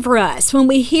information for us. When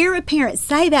we hear a parent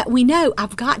say that, we know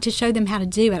I've got to show them how to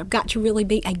do it. I've got to really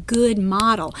be a good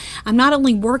model. I'm not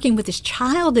only working with this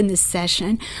child in this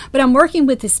session, but I'm working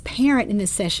with this parent in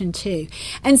this session too.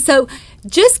 And so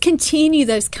just continue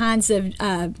those kinds of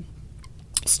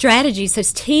strategies,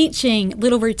 those teaching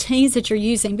little routines that you're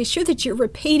using. Be sure that you're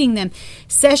repeating them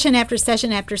session after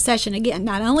session after session. Again,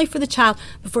 not only for the child,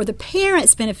 but for the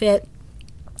parent's benefit,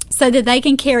 so that they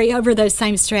can carry over those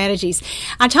same strategies.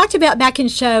 I talked about back in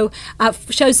shows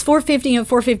 450 and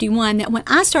 451 that when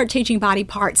I start teaching body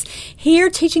parts, here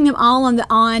teaching them all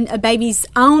on a baby's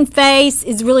own face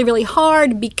is really, really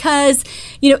hard because,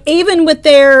 even with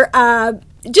their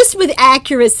just with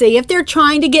accuracy, if they're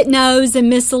trying to get nose and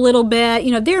miss a little bit,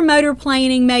 their motor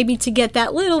planning maybe to get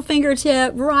that little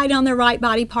fingertip right on the right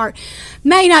body part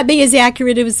may not be as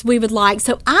accurate as we would like.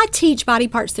 So I teach body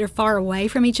parts that are far away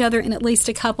from each other and at least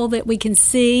a couple that we can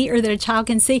see or that a child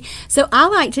can see. So I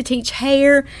like to teach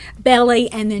hair,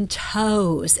 belly, and then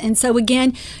toes. And so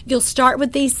again, you'll start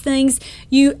with these things.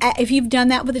 If you've done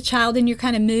that with a child and you're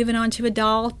kind of moving on to a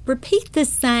doll, repeat the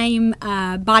same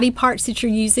body parts that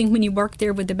you're using when you work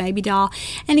there with the baby doll.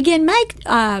 And again, make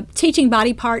teaching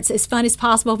body parts as fun as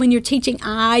possible. When you're teaching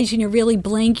eyes, really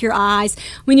blink your eyes.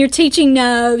 When you're teaching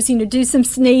nose, do some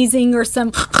sneezing or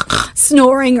some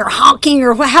snoring or honking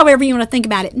or however you want to think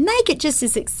about it. Make it just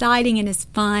as exciting and as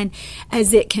fun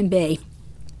as it can be.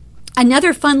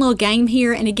 Another fun little game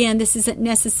here, and again, this isn't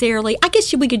necessarily, I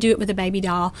guess we could do it with a baby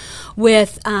doll,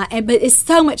 but it's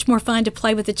so much more fun to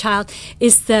play with a child,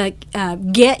 is the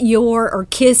get your or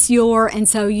kiss your. And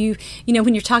so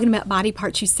when you're talking about body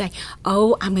parts, you say,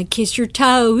 oh, I'm going to kiss your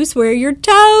toes. Where are your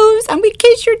toes? I'm going to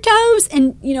kiss your toes.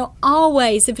 And,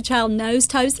 always, if a child knows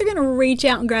toes, they're going to reach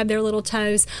out and grab their little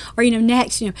toes. Or,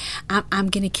 next, I'm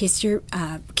going to kiss your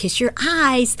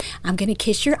eyes. I'm going to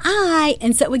kiss your eye.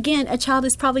 And so, again, a child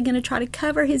is probably going to try to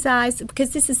cover his eyes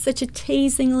because this is such a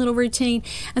teasing little routine.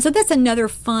 And so that's another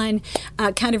fun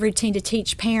kind of routine to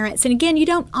teach parents. And again, you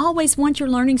don't always want your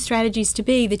learning strategies to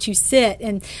be that you sit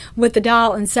and with the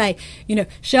doll and say,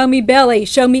 show me belly,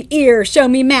 show me ear, show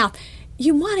me mouth.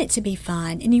 You want it to be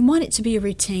fun, and you want it to be a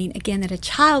routine, again, that a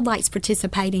child likes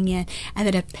participating in and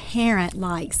that a parent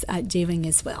likes doing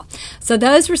as well. So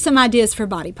those were some ideas for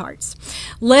body parts.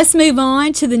 Let's move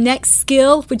on to the next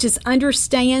skill, which is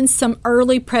understand some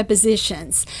early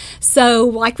prepositions. So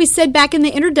like we said back in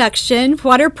the introduction,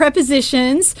 what are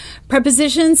prepositions?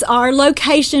 Prepositions are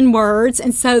location words,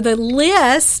 and so the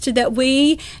list that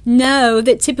we know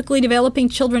that typically developing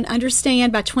children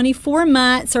understand by 24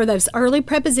 months are those early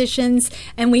prepositions.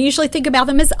 And we usually think about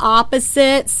them as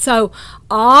opposites. So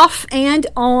off and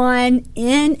on,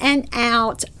 in and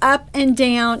out, up and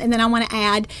down. And then I want to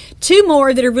add two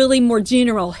more that are really more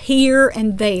general, here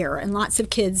and there. And lots of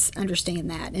kids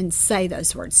understand that and say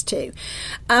those words too.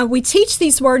 We teach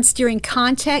these words during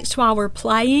context while we're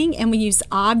playing, and we use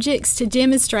objects to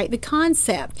demonstrate the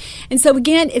concept. And so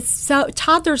again,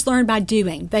 toddlers learn by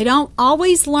doing. They don't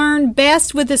always learn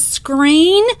best with a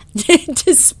screen,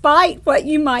 despite what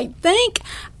you might think.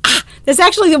 That's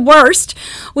actually the worst.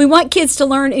 We want kids to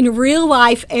learn in real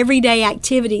life, everyday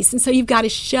activities. And so you've got to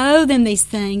show them these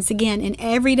things, again, in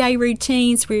everyday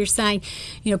routines where you're saying,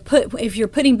 if you're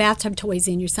putting bathtub toys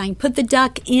in, you're saying, put the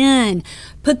duck in,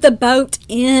 put the boat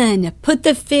in, put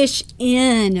the fish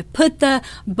in, put the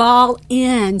ball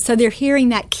in. So they're hearing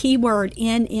that key word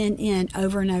in,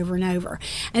 over and over and over.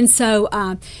 And so,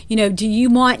 do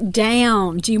you want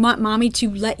down? Do you want mommy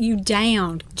to let you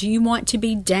down? Do you want to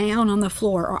be down on the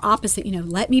floor? Or opposite,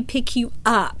 let me pick you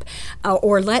up,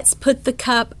 or let's put the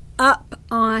cup up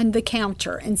on the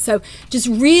counter. And so just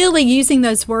really using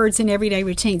those words in everyday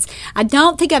routines. I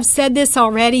don't think I've said this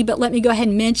already, but let me go ahead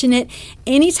and mention it.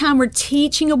 Anytime we're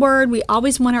teaching a word, we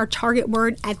always want our target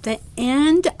word at the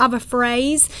end of a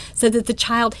phrase so that the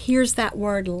child hears that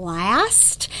word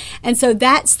last. And so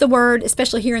that's the word,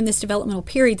 especially here in this developmental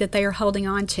period, that they are holding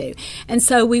on to. And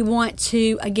so we want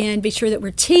to, again, be sure that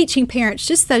we're teaching parents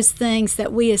just those things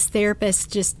that we as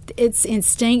therapists, it's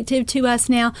instinctive to us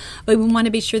now, but we want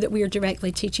to be sure that we are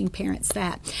directly teaching parents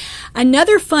that.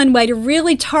 Another fun way to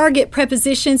really target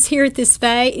prepositions here at this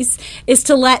phase is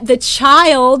to let the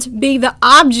child be the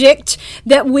object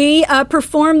that we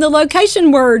perform the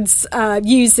location words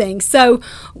using. So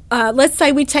let's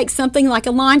say we take something like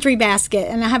a laundry basket,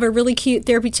 and I have a really cute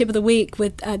therapy tip of the week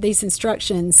with these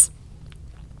instructions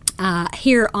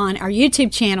here on our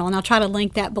YouTube channel, and I'll try to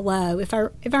link that below if I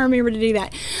remember to do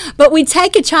that. But we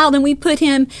take a child and we put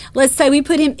him, let's say we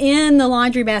put him in the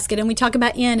laundry basket, and we talk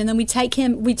about in, and then we take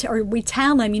him, we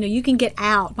tell him, you can get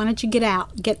out. Why don't you get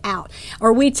out?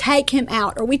 Or we take him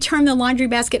out, or we turn the laundry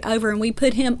basket over and we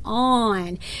put him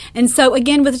on. And so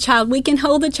again, with a child, we can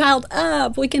hold the child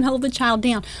up, we can hold the child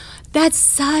down. That's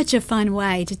such a fun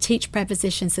way to teach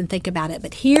prepositions and think about it.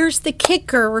 But here's the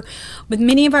kicker. With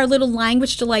many of our little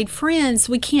language delayed friends,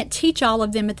 we can't teach all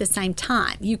of them at the same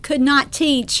time. You could not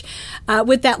teach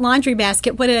with that laundry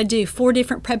basket, what did I do? 4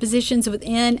 different prepositions with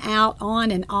in, out, on,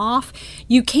 and off.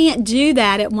 You can't do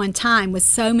that at one time with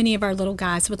so many of our little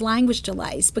guys with language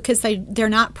delays because they're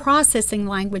not processing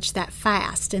language that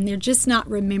fast, and they're just not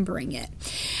remembering it.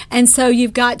 And so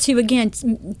you've got to,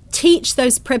 again, teach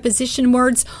those preposition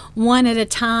words one at a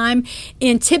time.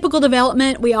 In typical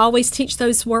development, we always teach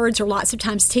those words, or lots of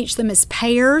times teach them as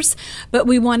pairs, but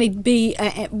we want to be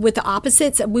with the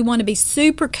opposites. We want to be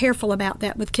super careful about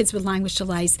that with kids with language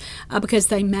delays because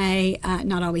they may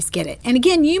not always get it. And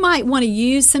again, you might want to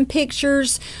use some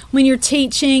pictures when you're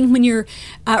teaching, when you're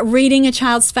reading a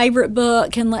child's favorite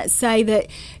book, and let's say that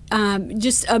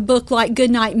just a book like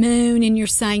Goodnight Moon, and you're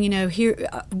saying, here,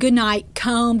 goodnight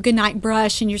comb, goodnight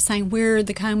brush, and you're saying where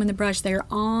the comb and the brush, they're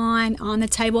on the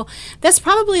table. That's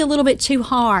probably a little bit too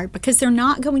hard because they're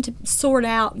not going to sort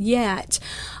out yet.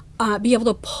 Be able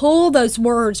to pull those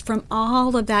words from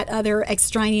all of that other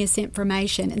extraneous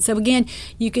information. And so again,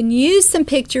 you can use some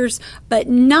pictures, but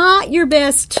not your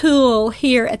best tool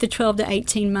here at the 12 to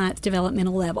 18 month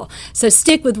developmental level. So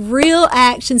stick with real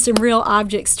actions and real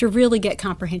objects to really get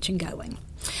comprehension going.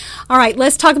 All right,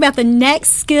 let's talk about the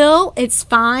next skill. It's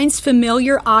finds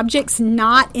familiar objects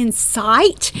not in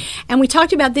sight. And we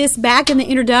talked about this back in the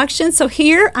introduction. So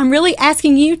here, I'm really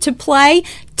asking you to play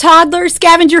toddler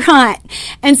scavenger hunt.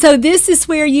 And so this is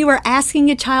where you are asking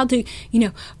a child to,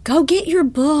 go get your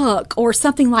book, or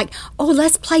something like, oh,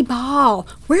 let's play ball.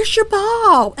 Where's your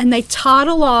ball? And they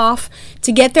toddle off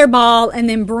to get their ball and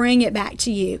then bring it back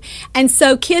to you. And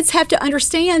so kids have to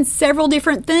understand several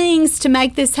different things to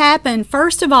make this happen.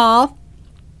 First of all,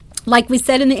 like we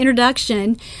said in the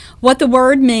introduction, what the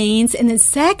word means, and then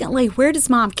secondly, where does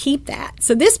mom keep that?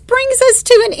 So this brings us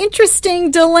to an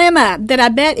interesting dilemma that I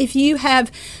bet if you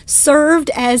have served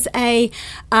as a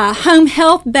home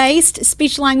health-based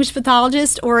speech-language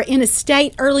pathologist or in a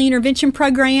state early intervention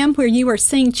program where you are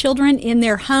seeing children in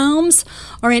their homes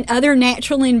or in other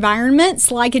natural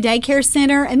environments like a daycare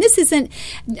center, and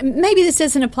maybe this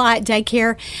doesn't apply at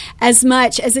daycare as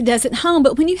much as it does at home,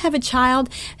 but when you have a child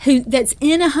that's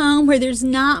in a home where there's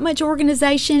not much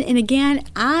organization. And again,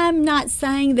 I'm not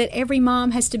saying that every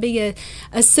mom has to be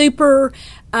a super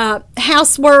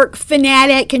housework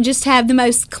fanatic and just have the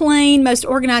most clean, most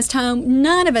organized home.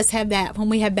 None of us have that when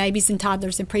we have babies and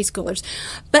toddlers and preschoolers.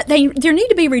 But there need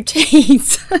to be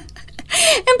routines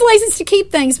and places to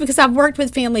keep things, because I've worked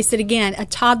with families that, again, a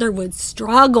toddler would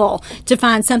struggle to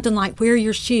find something like, where are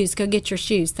your shoes? Go get your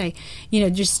shoes. They,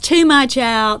 just too much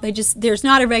out. There's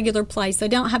not a regular place. They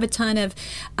don't have a ton of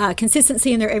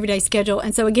consistency in their everyday schedule.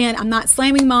 And so, again, I'm not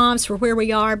slamming moms for where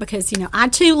we are, because, I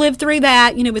too lived through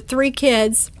that, with 3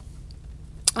 kids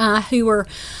who were,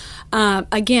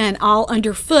 again, all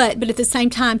underfoot. But at the same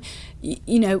time,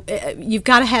 you've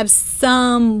got to have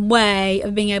some way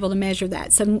of being able to measure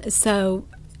that. So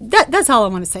that's all I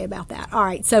want to say about that. All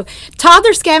right, so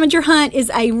toddler scavenger hunt is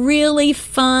a really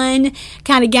fun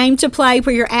kind of game to play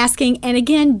where you're asking, and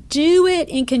again, do it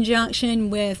in conjunction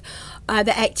with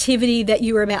the activity that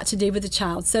you are about to do with the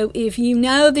child. So if you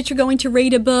know that you're going to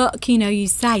read a book, you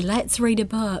say, let's read a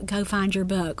book, go find your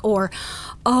book. Or,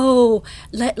 oh,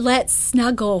 let's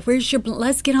snuggle.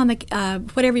 Let's get on the,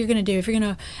 whatever you're going to do. If you're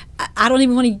going to, I don't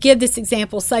even want to give this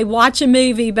example, say watch a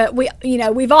movie, but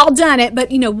we've all done it,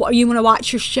 but you want to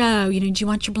watch your show, do you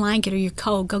want your blanket, or you're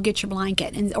cold, go get your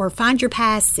blanket, or find your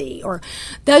passy, or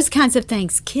those kinds of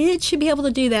things. Kids should be able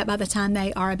to do that by the time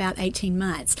they are about 18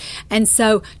 months. And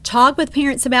so talk with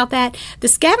parents about that. The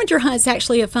scavenger hunt is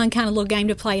actually a fun kind of little game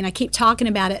to play, and I keep talking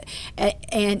about it,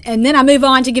 and then I move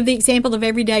on to give the example of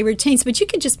everyday routines, but you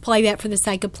can just play that for the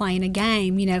sake of playing a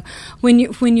game,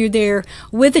 when you're there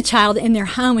with a child in their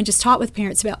home, and just talk with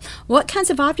parents about what kinds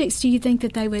of objects do you think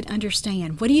that they would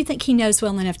understand? What do you think he knows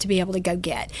well enough to be able to go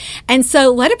get? And so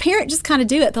let a parent just kind of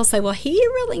do it. They'll say, well, he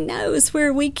really knows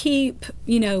where we keep,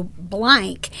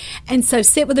 blank. And so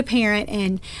sit with a parent,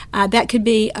 and that could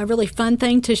be a really fun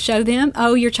thing to show them.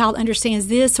 Oh, your child understands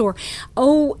this, or,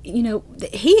 oh,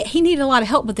 he needed a lot of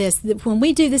help with this. When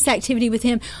we do this activity with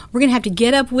him, we're going to have to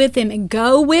get up with him and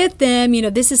go with them.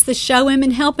 This is the show him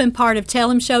and help him part of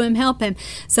tell him, show him, help him,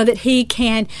 so that he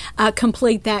can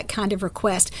complete that kind of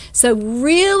request. So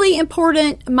really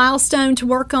important milestone to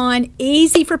work on,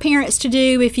 easy for parents to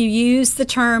do if you use the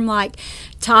term like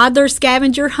toddler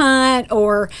scavenger hunt,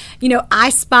 or I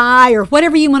Spy, or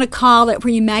whatever you want to call it,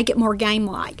 where you make it more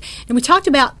game-like. And we talked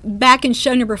about back in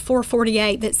show number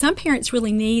 448 that some parents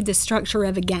really need the structure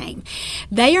of a game.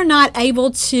 They are not able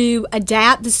to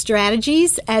adapt the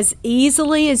strategies as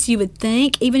easily as you would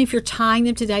think, even if you're tying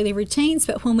them to daily routines.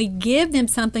 But when we give them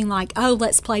something like, oh,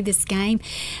 let's play this game,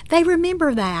 they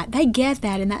remember that, they get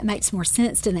that, and that makes more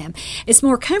sense to them. It's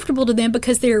more comfortable to them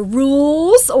because there are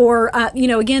rules, or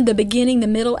again, the beginning,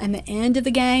 the middle, and the end of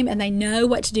the game, and they know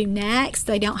what to do next.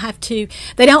 They don't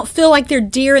feel like they're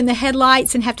deer in the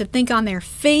headlights and have to think on their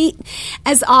feet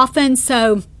as often.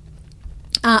 So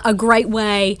a great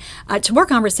way to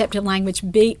work on receptive language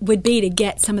would be to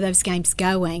get some of those games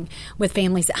going with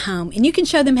families at home. And you can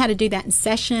show them how to do that in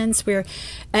sessions where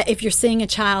if you're seeing a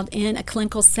child in a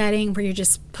clinical setting where you're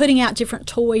just putting out different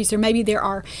toys, or maybe there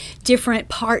are different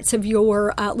parts of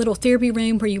your little therapy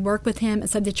room where you work with him, and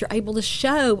so that you're able to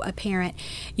show a parent,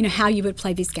 how you would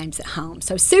play these games at home.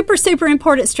 So super, super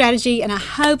important strategy, and I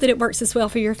hope that it works as well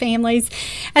for your families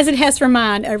as it has for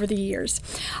mine over the years.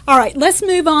 All right, let's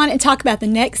move on and talk about the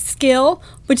next skill,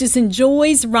 which is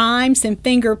enjoys rhymes and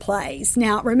finger plays.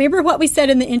 Now, remember what we said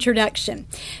in the introduction.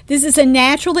 This is a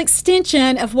natural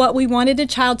extension of what we wanted a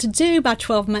child to do by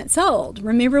 12 months old.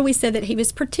 Remember we said that he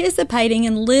was participating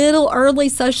in little early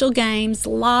social games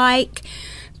like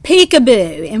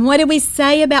peekaboo. And what did we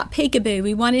say about peekaboo?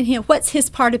 We wanted him, what's his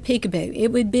part of peekaboo? It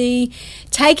would be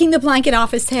taking the blanket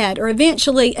off his head, or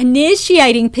eventually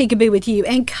initiating peekaboo with you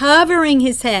and covering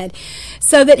his head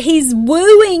so that he's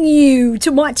wooing you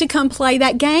to want to come play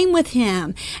that game with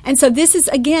him. And so this is,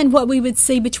 again, what we would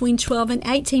see between 12 and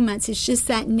 18 months. It's just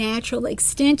that natural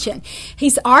extension.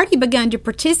 He's already begun to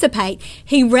participate.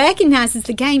 He recognizes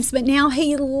the games, but now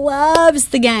he loves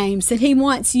the games, and he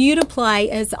wants you to play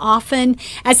as often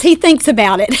as he thinks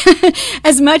about it,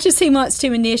 as much as he wants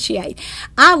to initiate.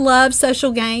 I love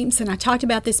social games, and I talked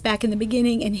about this back in the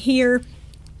beginning, and here,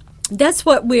 that's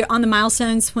what we're on the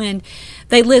Milestones when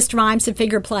they list rhymes and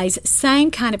figure plays.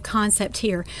 Same kind of concept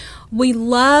here. We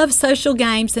love social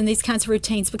games and these kinds of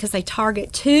routines because they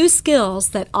target two skills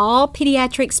that all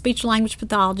pediatric speech language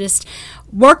pathologists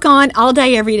work on all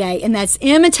day, every day, and that's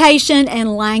imitation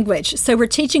and language. So we're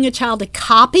teaching a child to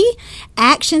copy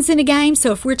actions in a game.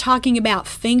 So if we're talking about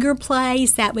finger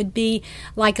plays, that would be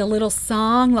like a little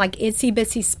song like Itsy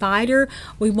Bitsy Spider.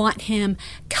 We want him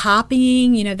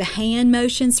copying, the hand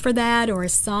motions for that, or a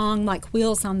song like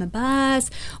Wheels on the Bus.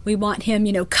 We want him,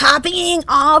 copying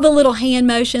all the little hand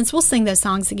motions. We'll sing those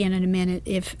songs again in a minute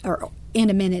if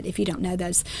you don't know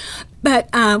those. But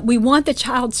we want the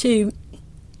child to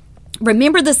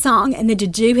remember the song and then to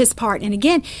do his part. And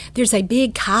again, there's a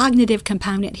big cognitive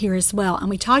component here as well. And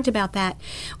we talked about that.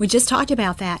 We just talked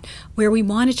about that, where we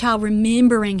want a child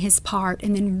remembering his part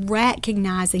and then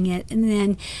recognizing it. And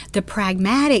then the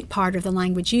pragmatic part of the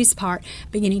language use part,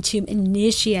 beginning to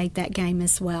initiate that game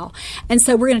as well. And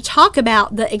so we're going to talk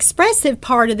about the expressive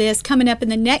part of this coming up in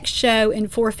the next show in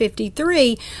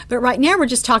 453. But right now we're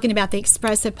just talking about the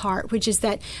expressive part, which is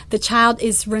that the child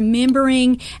is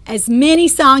remembering as many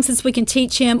songs as we can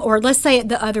teach him, or let's say it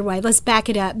the other way. Let's back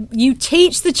it up. You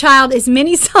teach the child as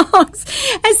many songs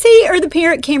as he or the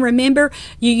parent can remember.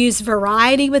 You use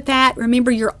variety with that.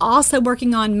 Remember, you're also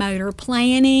working on motor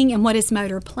planning. And what is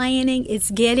motor planning?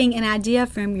 It's getting an idea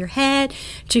from your head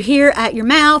to here at your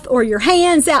mouth, or your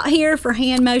hands out here for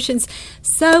hand motions.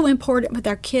 So important with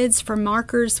our kids for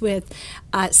markers with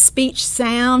speech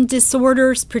sound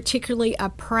disorders, particularly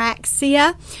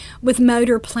apraxia, with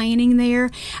motor planning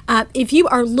there. If you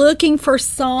are looking for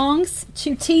songs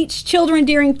to teach children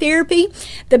during therapy,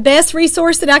 the best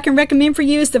resource that I can recommend for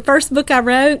you is the first book I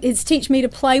wrote. It's Teach Me to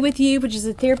Play With You, which is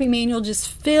a therapy manual just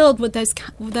filled with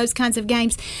those kinds of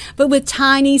games, but with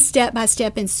tiny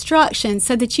step-by-step instructions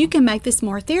so that you can make this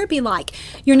more therapy-like.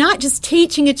 You're not just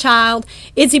teaching a child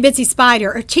Itsy Bitsy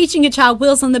Spider, or teaching a child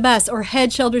Wheels on the Bus, or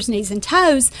Head, Shoulders, Knees, and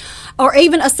Toes, or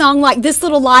even a song like This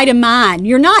Little Light of Mine.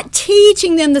 You're not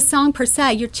teaching them the song per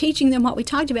se. You're teaching them what we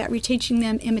talked about. You're teaching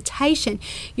them imitation.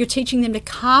 You're teaching them to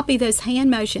copy those hand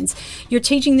motions. You're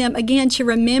teaching them, again, to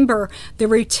remember the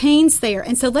routines there.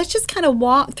 And so let's just kind of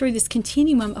walk through this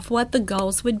continuum of what the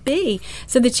goals would be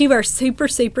so that you are super,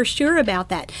 super sure about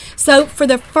that. So for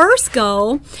the first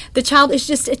goal, the child is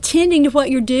just attending to what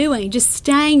you're doing, just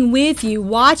staying with you,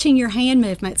 watching your hand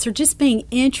movements, or just being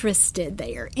interested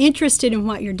there, interested in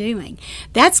what you're doing.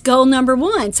 That's goal number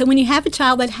one. So when you have a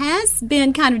child that has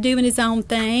been kind of doing his own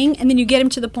thing, and then you get him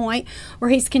to the point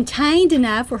where he's contained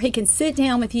enough where he can sit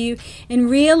down with you and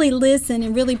really listen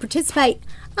and really participate,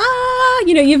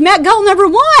 you've met goal number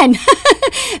one.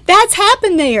 That's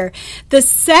happened there. The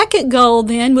second goal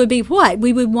then would be what?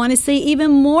 We would want to see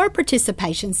even more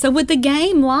participation. So with the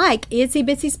game like Itsy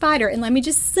Bitsy Spider, and let me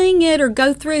just sing it or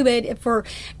go through it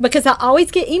because I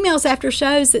always get emails after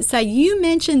shows that say, you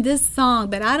mentioned this song,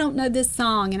 but I don't know this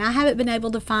song, and I haven't been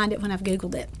able to find it when I've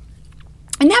Googled it.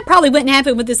 And that probably wouldn't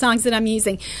happen with the songs that I'm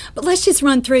using. But let's just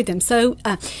run through them. So,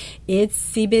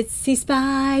 Itsy Bitsy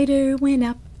Spider went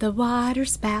up the water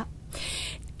spout.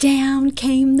 Down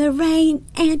came the rain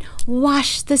and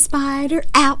washed the spider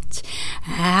out.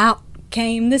 Out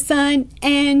came the sun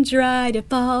and dried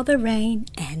up all the rain,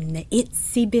 and the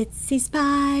itsy bitsy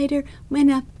spider went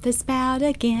up the spout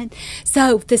again.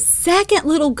 So the second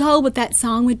little goal with that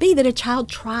song would be that a child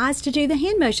tries to do the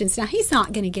hand motions. Now, he's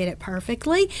not going to get it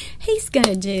perfectly. He's going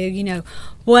to do,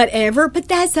 whatever, but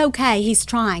that's okay. He's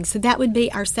trying. So that would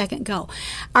be our second goal.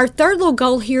 Our third little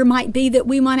goal here might be that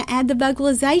we want to add the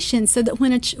vocalization so that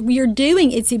when you're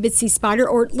doing Itsy Bitsy Spider,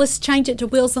 or let's change it to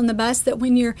Wheels on the Bus, that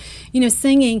when you're,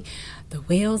 singing, the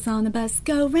wheels on the bus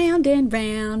go round and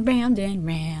round, round and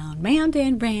round, round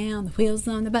and round. The wheels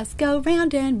on the bus go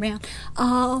round and round,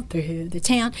 all through the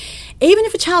town. Even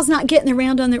if a child's not getting the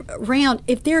round,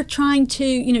 if they're trying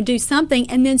to, do something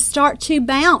and then start to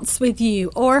bounce with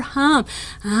you or hum,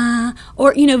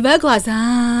 or, vocalize,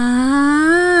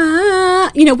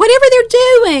 whatever they're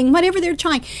doing, whatever they're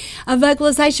trying. A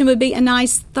vocalization would be a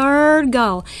nice third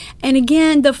goal. And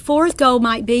again, the fourth goal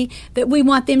might be that we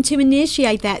want them to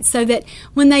initiate that so that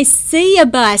when they see a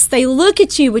bus, they look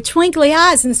at you with twinkly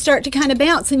eyes and start to kind of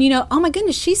bounce and oh my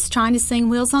goodness, she's trying to sing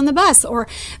Wheels on the Bus. Or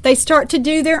they start to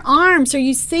do their arms, or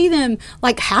you see them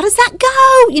like, how does that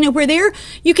go? Where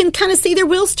you can kind of see their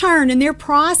wheels turn and they're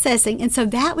processing. And so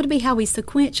that would be how we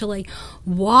sequentially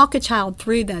walk a child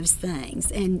through those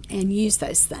things and use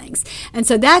those things. And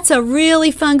so that's a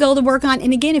really fun goal to work on.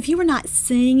 And again, if you were not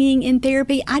singing in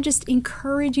therapy, I just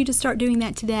encourage you to start doing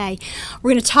that today.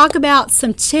 We're going to talk about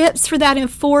some tips for that in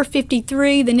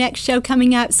 453, the next show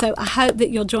coming up. So I hope that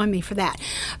you'll join me for that.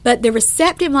 But the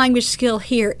receptive language skill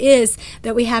here is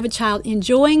that we have a child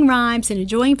enjoying rhymes and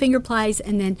enjoying finger plays,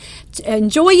 and then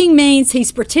enjoying means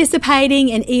he's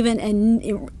participating and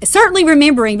even certainly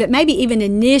remembering, but maybe even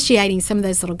initiating some of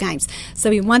those little games. So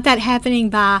we want that happening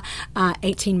by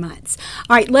 18 months.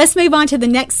 All right, let's move on to the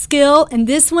next skill. And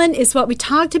this one is what we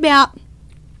talked about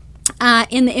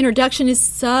in the introduction, is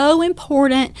so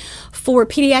important for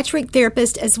pediatric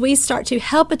therapists as we start to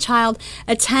help a child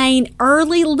attain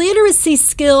early literacy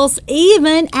skills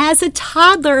even as a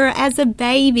toddler, as a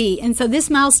baby. And so this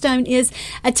milestone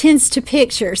attends to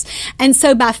pictures. And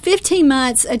so by 15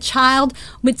 months, a child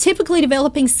with typically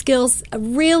developing skills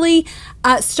really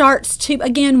starts to,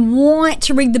 again, want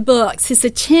to read the books. His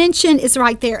attention is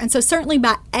right there. And so certainly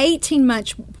by 18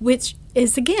 months, which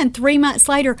is, again, 3 months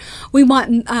later, we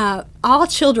want all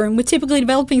children with typically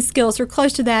developing skills or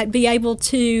close to that be able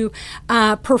to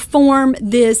perform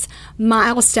this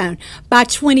milestone. By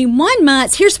 21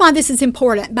 months, here's why this is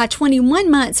important. By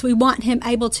 21 months, we want him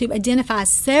able to identify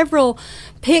several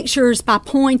pictures by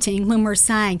pointing when we're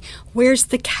saying, where's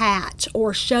the cat,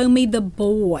 or show me the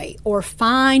boy, or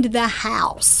find the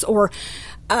house, or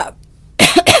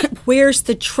where's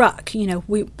the truck?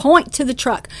 We point to the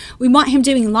truck. We want him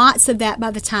doing lots of that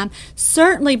by the time,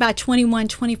 certainly by 21,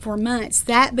 24 months,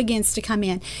 that begins to come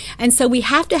in. And so we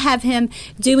have to have him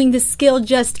doing the skill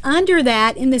just under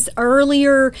that in this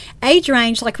earlier age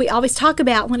range. Like we always talk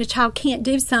about, when a child can't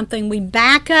do something, we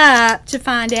back up to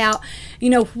find out,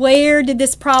 where did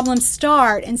this problem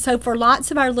start? And so for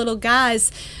lots of our little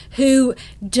guys who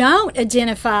don't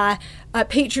identify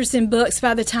pictures in books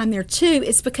by the time they're 2,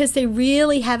 it's because they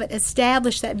really haven't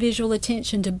established that visual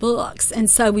attention to books. And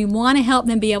so we want to help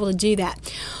them be able to do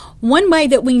that. One way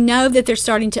that we know that they're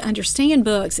starting to understand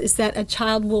books is that a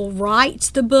child will write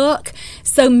the book.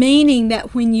 So meaning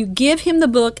that when you give him the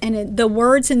book and the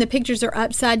words and the pictures are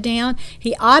upside down,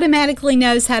 he automatically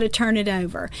knows how to turn it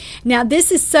over. Now,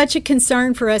 this is such a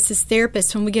concern for us as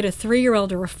therapists when we get a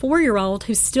 3-year-old or a 4-year-old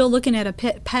who's still looking at a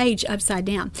page upside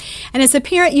down. And as a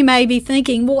parent, you may be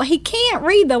thinking, well, he can't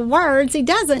read the words. He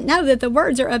doesn't know that the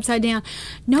words are upside down.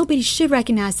 Nobody should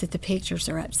recognize that the pictures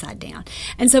are upside down.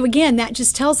 And so again, that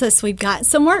just tells us we've got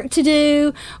some work to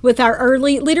do with our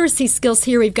early literacy skills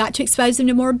here. We've got to expose them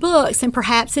to more books, and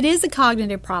perhaps it is a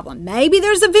cognitive problem. Maybe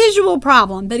there's a visual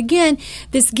problem. But again,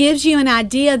 this gives you an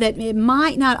idea that it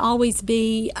might not always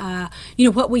be,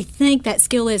 what we think that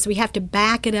skill is. We have to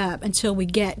back it up until we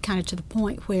get kind of to the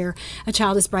point where a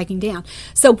child is breaking down.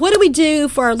 So what do we do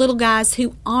for our little guys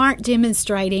who aren't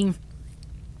demonstrating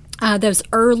those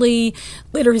early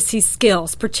literacy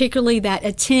skills, particularly that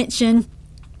attention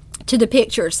to the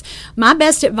pictures? My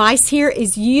best advice here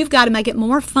is you've got to make it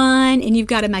more fun and you've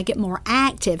got to make it more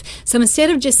active. So instead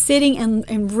of just sitting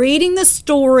and reading the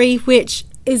story, which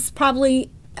is probably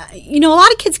a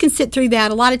lot of kids can sit through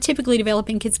that. A lot of typically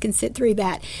developing kids can sit through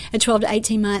that at 12 to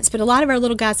 18 months. But a lot of our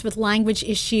little guys with language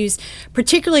issues,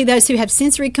 particularly those who have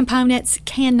sensory components,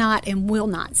 cannot and will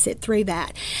not sit through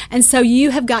that. And so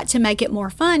you have got to make it more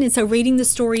fun. And so reading the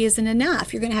story isn't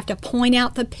enough. You're going to have to point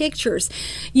out the pictures.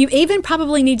 You even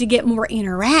probably need to get more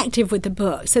interactive with the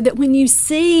book so that when you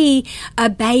see a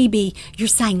baby, you're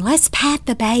saying, let's pat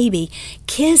the baby,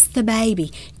 kiss the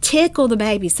baby, tickle the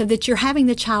baby, so that you're having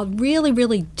the child really,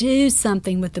 really do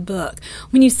something with the book.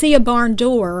 When you see a barn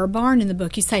door or a barn in the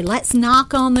book, you say, let's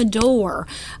knock on the door.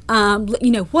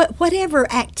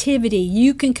 Whatever activity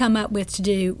you can come up with to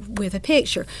do with a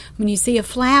picture. When you see a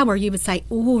flower, you would say,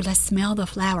 ooh, let's smell the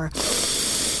flower.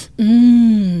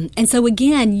 And so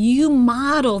again, you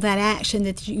model that action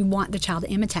that you want the child to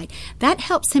imitate. That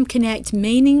helps him connect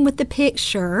meaning with the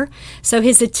picture. So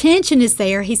his attention is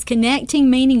there. He's connecting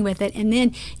meaning with it. And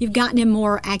then you've gotten him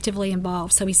more actively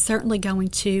involved. So he's certainly going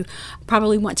to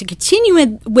probably want to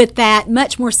continue with that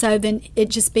much more so than it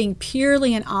just being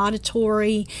purely an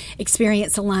auditory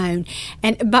experience alone.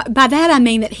 And by that I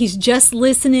mean that he's just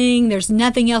listening. There's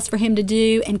nothing else for him to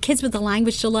do. And kids with a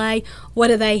language delay, what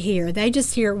do they hear? They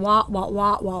just hear wah, wah,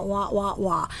 wah, wah, wah, wah,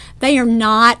 wah. They are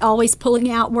not always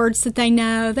pulling out words that they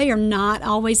know. They are not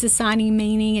always assigning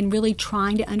meaning and really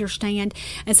trying to understand.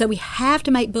 And so we have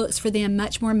to make books for them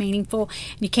much more meaningful.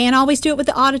 And you can't always do it with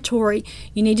the auditory.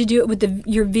 You need to do it with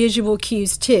your visual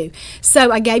cues too.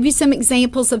 So I gave you some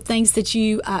examples of things that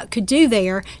you could do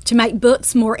there to make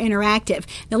books more interactive.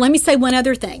 Now let me say one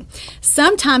other thing.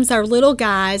 Sometimes our little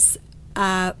guys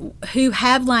who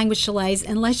have language delays,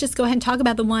 and let's just go ahead and talk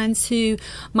about the ones who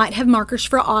might have markers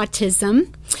for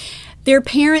autism. Their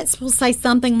parents will say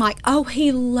something like, oh,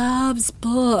 he loves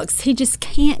books. He just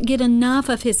can't get enough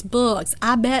of his books.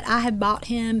 I bet I have bought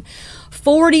him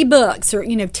 40 books or,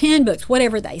 10 books,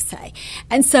 whatever they say.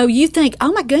 And so you think,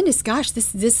 oh my goodness, gosh,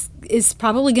 this is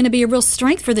probably going to be a real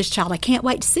strength for this child. I can't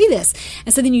wait to see this.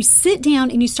 And so then you sit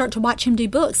down and you start to watch him do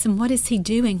books. And what is he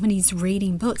doing when he's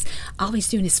reading books? All he's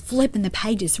doing is flipping the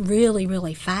pages really,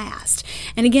 really fast.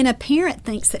 And again, a parent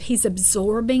thinks that he's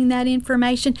absorbing that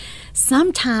information.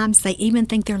 Sometimes they even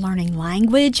think they're learning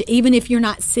language, even if you're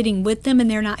not sitting with them and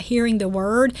they're not hearing the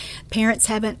word. Parents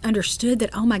haven't understood that,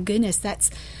 oh my goodness,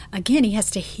 again, he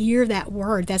has to hear that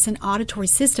word. That's an auditory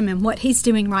system. And what he's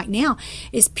doing right now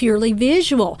is purely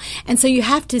visual. And so you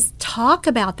have to talk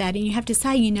about that and you have to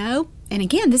say, and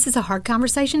again, this is a hard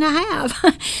conversation to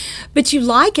have, but you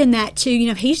liken that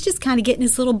to, he's just kind of getting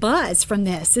his little buzz from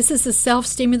this. This is a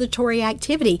self-stimulatory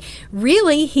activity.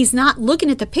 Really, he's not looking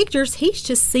at the pictures. He's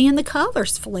just seeing the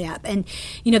colors flip. And,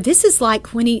 this is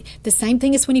like the same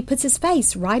thing as when he puts his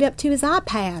face right up to his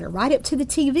iPad or right up to the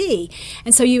TV.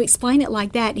 And so you explain it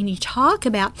like that and you talk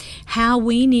about how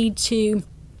we need to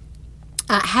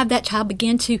have that child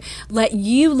begin to let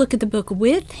you look at the book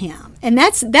with him. And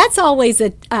that's always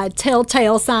a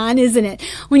telltale sign, isn't it?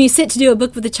 When you sit to do a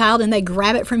book with a child and they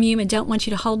grab it from you and don't want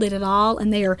you to hold it at all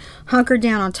and they are hunkered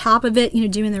down on top of it,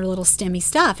 doing their little STEMmy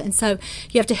stuff. And so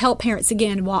you have to help parents,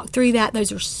 again, walk through that.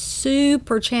 Those are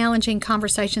super challenging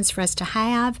conversations for us to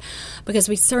have because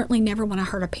we certainly never want to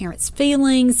hurt a parent's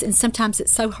feelings. And sometimes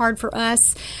it's so hard for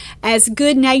us as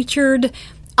good-natured,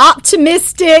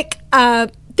 optimistic,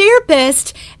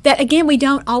 therapist that, again, we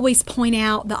don't always point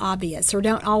out the obvious or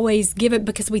don't always give it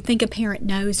because we think a parent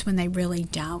knows when they really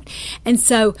don't. And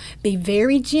so be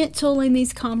very gentle in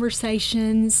these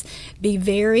conversations. Be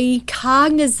very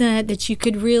cognizant that you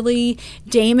could really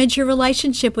damage your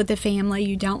relationship with the family.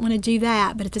 You don't want to do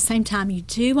that. But at the same time, you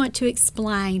do want to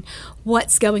explain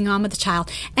what's going on with the child.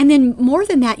 And then more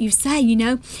than that, you say,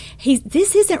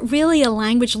 this isn't really a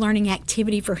language learning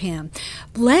activity for him.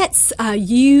 Let's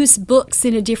use books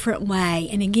in a different way.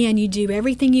 And again, you do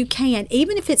everything you can,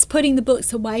 even if it's putting the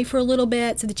books away for a little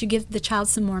bit so that you give the child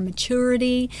some more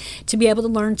maturity to be able to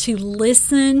learn to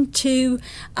listen to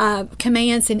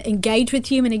commands and engage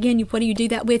with you. And again, what do you do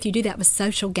that with? You do that with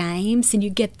social games, and you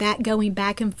get that going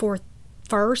back and forth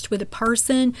first with a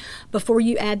person before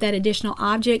you add that additional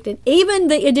object. And even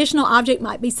the additional object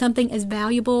might be something as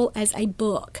valuable as a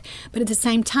book. But at the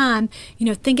same time,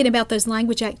 thinking about those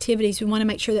language activities, we want to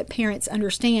make sure that parents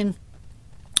understand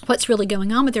what's really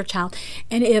going on with their child.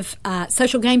 And if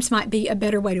social games might be a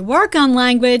better way to work on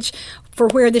language for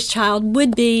where this child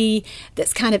would be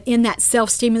that's kind of in that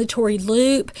self-stimulatory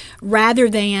loop rather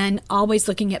than always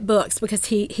looking at books, because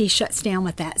he shuts down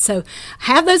with that. So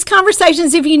have those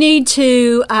conversations if you need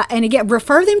to, and again,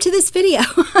 refer them to this video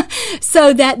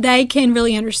so that they can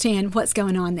really understand what's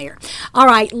going on there. All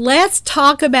right, let's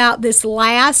talk about this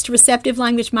last receptive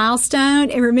language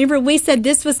milestone. And remember, we said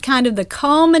this was kind of the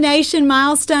culmination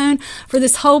milestone for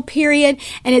this whole period,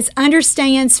 and it's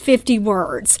understands 50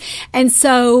 words. And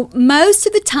so most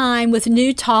of the time with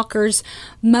new talkers,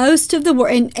 most of the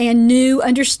word and new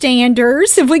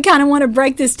understanders, if we kind of want to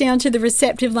break this down to the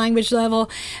receptive language level,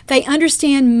 they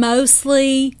understand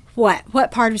mostly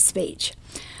what part of speech?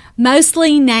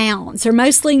 Mostly nouns, or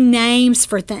mostly names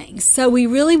for things. So we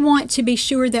really want to be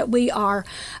sure that we are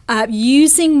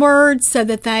using words so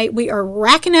that we are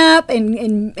racking up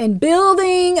and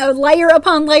building a layer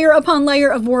upon layer upon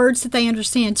layer of words that they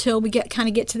understand until we get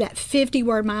to that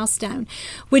 50-word milestone,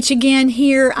 which again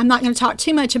here, I'm not going to talk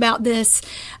too much about this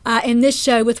in this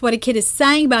show with what a kid is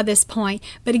saying by this point,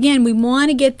 but again, we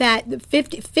want to get that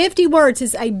 50 words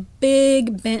is a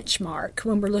big benchmark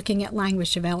when we're looking at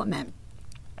language development.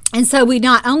 And so we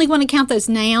not only want to count those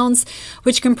nouns,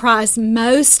 which comprise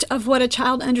most of what a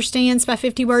child understands by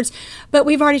 50 words, but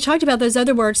we've already talked about those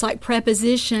other words like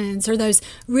prepositions, or those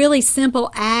really simple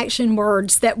action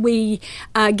words that we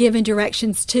give in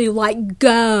directions to, like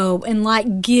go and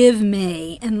like give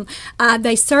me. And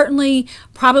they certainly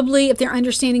probably, if they're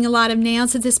understanding a lot of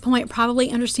nouns at this point,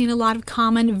 probably understand a lot of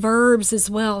common verbs as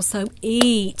well. So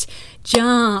eat,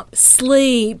 jump,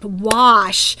 sleep,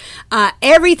 wash,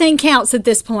 everything counts at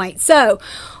this point. So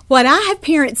what I have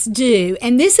parents do,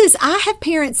 and I have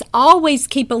parents always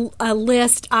keep a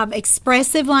list of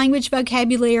expressive language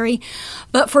vocabulary,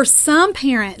 but for some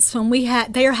parents, when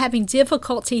they are having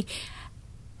difficulty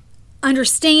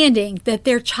understanding that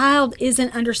their child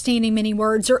isn't understanding many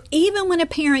words, or even when a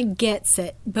parent gets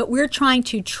it, but we're trying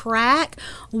to track,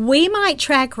 we might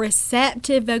track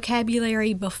receptive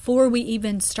vocabulary before we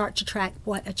even start to track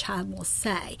what a child will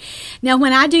say. Now,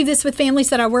 when I do this with families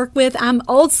that I work with, I'm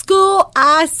old school.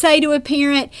 I say to a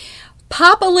parent,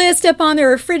 pop a list up on their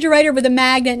refrigerator with a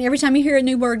magnet, and every time you hear a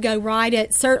new word, go write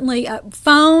it. Certainly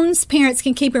phones, parents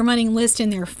can keep a running list in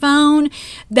their phone.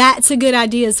 That's a good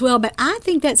idea as well, but I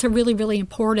think that's a really, really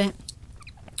important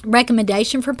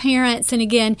recommendation for parents. And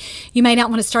again, you may not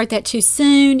want to start that too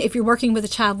soon. If you're working with a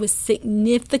child with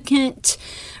significant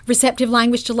receptive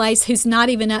language delays who's not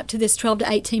even up to this 12 to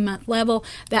 18 month level,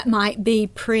 that might be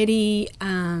pretty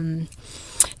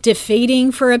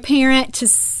defeating for a parent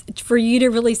for you to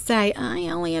really say, I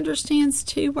only understands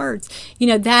 2 words.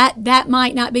 That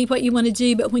might not be what you want to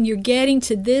do, but when you're getting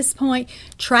to this point,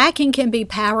 tracking can be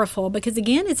powerful because,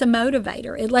 again, it's a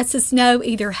motivator. It lets us know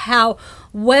either how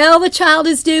well the child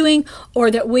is doing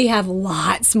or that we have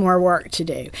lots more work to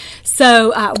do.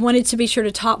 So I wanted to be sure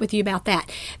to talk with you about that.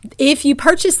 If you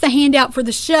purchase the handout for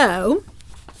the show,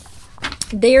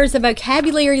 there's a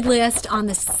vocabulary list on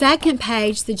the second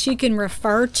page that you can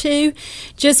refer to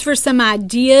just for some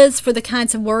ideas for the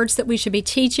kinds of words that we should be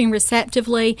teaching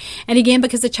receptively. And again,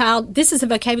 because this is a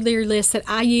vocabulary list that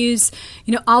I use,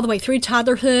 all the way through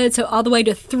toddlerhood, so all the way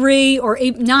to 3, or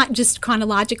even, not just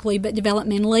chronologically, but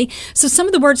developmentally. So some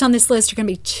of the words on this list are going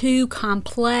to be too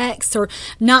complex or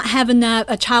not have enough,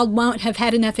 a child won't have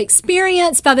had enough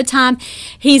experience by the time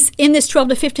he's in this 12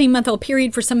 to 15 month old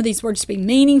period for some of these words to be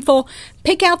meaningful.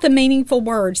 Pick out the meaningful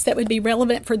words that would be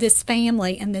relevant for this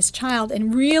family and this child,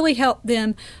 and really help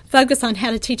them focus on how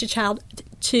to teach a child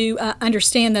to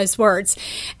understand those words.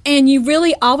 And you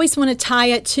really always want to tie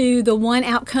it to the one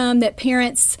outcome that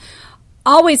parents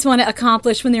always want to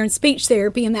accomplish when they're in speech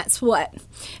therapy, and that's what?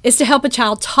 Is to help a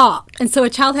child talk. And so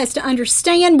a child has to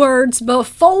understand words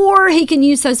before he can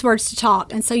use those words to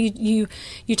talk. And so you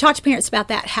talk to parents about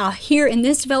that, how here in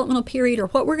this developmental period, or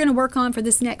what we're going to work on for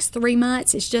this next 3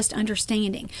 months, is just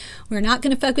understanding. We're not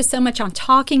going to focus so much on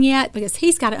talking yet because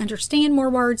he's got to understand more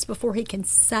words before he can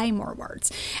say more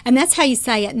words. And that's how you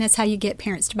say it, and that's how you get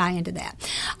parents to buy into that.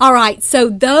 All right, so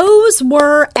those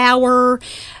were our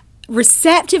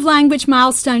receptive language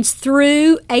milestones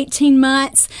through 18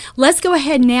 months. Let's go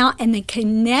ahead now and then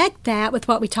connect that with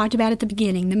what we talked about at the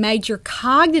beginning, the major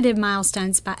cognitive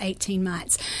milestones by 18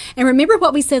 months. And remember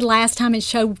what we said last time in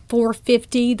show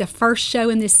 450, the first show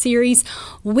in this series,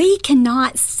 we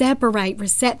cannot separate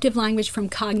receptive language from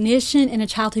cognition in a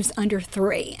child who's under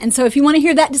 3. And so if you want to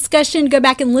hear that discussion, go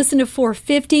back and listen to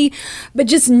 450, but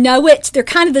just know it. They're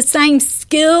kind of the same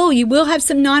skill. You will have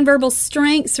some nonverbal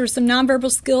strengths or some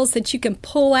nonverbal skills that you can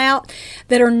pull out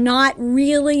that are not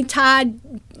really tied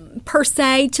per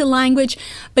se to language,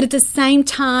 but at the same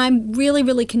time, really,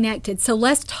 really connected. So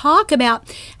let's talk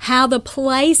about how the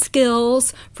play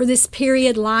skills for this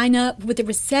period line up with the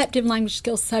receptive language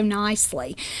skills so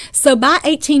nicely. So by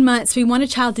 18 months, we want a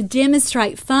child to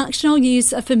demonstrate functional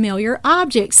use of familiar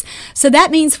objects. So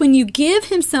that means when you give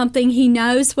him something, he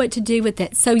knows what to do with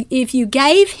it. So if you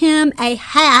gave him a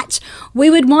hat, we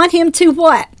would want him to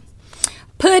what?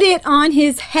 Put it on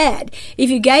his head.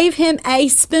 If you gave him a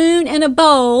spoon and a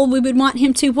bowl, we would want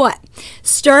him to what?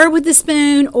 Stir with the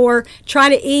spoon, or try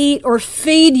to eat or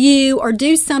feed you, or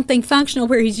do something functional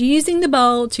where he's using the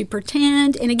bowl to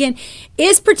pretend. And again,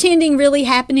 is pretending really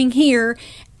happening here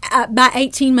by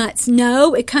 18 months?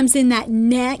 No, it comes in that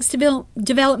next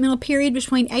developmental period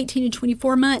between 18 and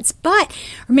 24 months. But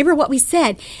remember what we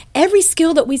said. Every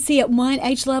skill that we see at one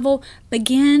age level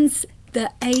begins the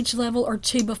age level or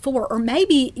two before, or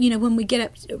maybe,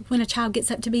 when a child gets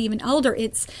up to be even older,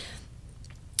 it's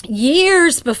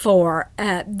years before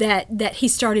that he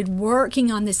started working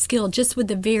on this skill, just with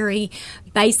the very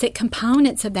basic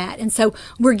components of that. And so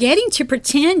we're getting to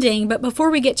pretending, but before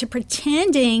we get to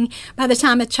pretending, by the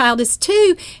time a child is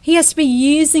 2, he has to be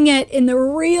using it in the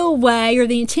real way, or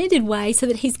the intended way, so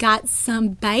that he's got some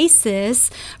basis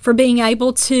for being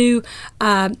able to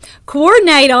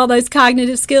coordinate all those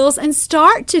cognitive skills and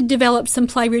start to develop some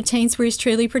play routines where he's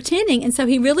truly pretending. And so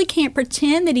he really can't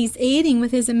pretend that he's eating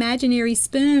with his imaginary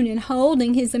spoon and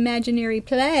holding his imaginary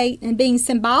plate and being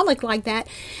symbolic like that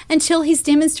until he's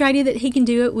demonstrated that he can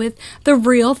do it with the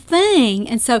real thing.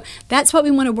 And so that's what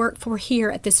we want to work for here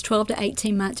at this 12 to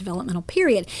 18 month developmental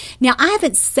period. Now, I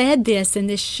haven't said this in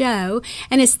this show,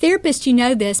 and as therapists you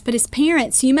know this, but as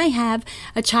parents you may have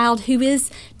a child who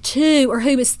is 2 or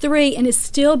who is 3 and is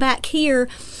still back here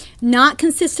not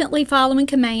consistently following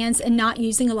commands and not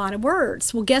using a lot of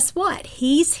words. Well, guess what?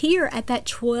 He's here at that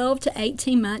 12 to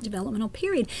 18 month developmental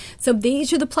period. So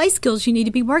these are the play skills you need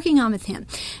to be working on with him.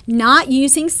 Not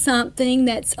using something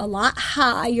that's a lot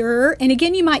higher. And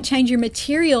again, you might change your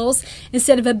materials.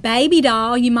 Instead of a baby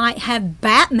doll, you might have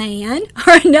Batman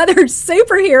or another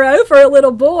superhero for a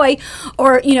little boy.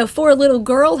 Or, for a little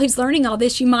girl who's learning all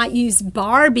this, you might use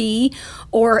Barbie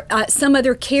or some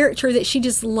other character that she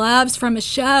just loves from a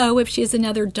show. If she has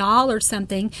another doll or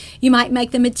something, you might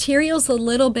make the materials a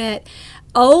little bit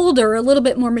older, a little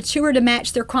bit more mature to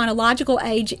match their chronological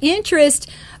age interest,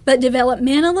 but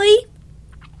developmentally,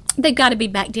 they've got to be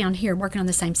back down here working on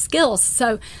the same skills.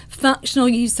 So functional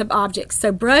use of objects.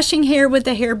 So brushing hair with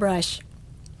a hairbrush.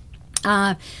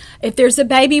 If there's a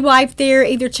baby wipe there,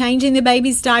 either changing the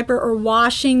baby's diaper or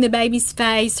washing the baby's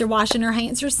face or washing her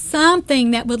hands, or something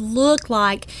that would look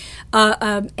like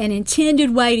an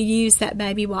intended way to use that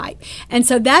baby wipe. And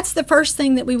so that's the first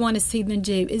thing that we want to see them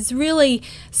do, is really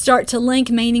start to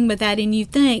link meaning with that. And you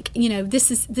think,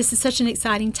 this is such an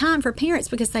exciting time for parents,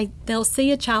 because they'll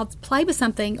see a child play with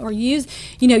something, or use,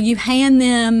 you hand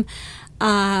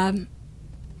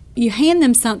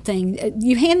them something,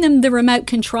 you hand them the remote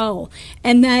control,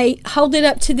 and they hold it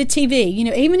up to the TV.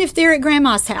 Even if they're at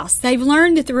grandma's house, they've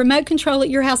learned that the remote control at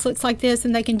your house looks like this,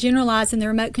 and they can generalize in the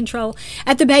remote control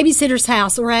at the babysitter's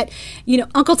house or at,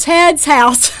 Uncle Ted's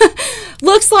house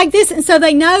looks like this. And so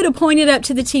they know to point it up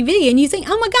to the TV, and you think,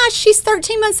 oh my gosh, she's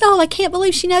 13 months old. I can't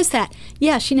believe she knows that.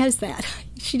 Yeah, she knows that.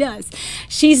 She does.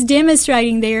 She's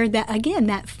demonstrating there that, again,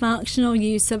 that functional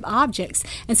use of objects.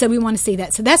 And so we want to see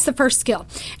that. So that's the first skill.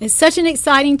 It's such an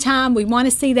exciting time. We want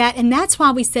to see that. And that's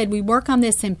why we said we work on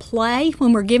this in play.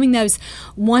 When we're giving those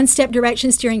one-step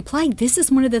directions during play, this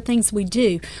is one of the things we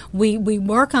do. We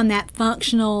work on that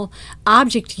functional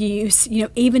object use,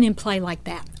 even in play like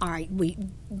that. All right,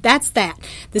 that's that.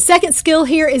 The second skill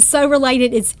here is so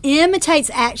related. It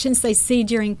imitates actions they see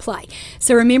during play.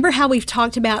 So remember how we've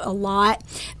talked about a lot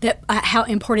that how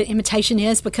important imitation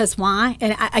is, because why?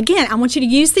 And I want you to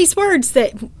use these words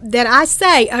that I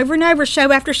say over and over,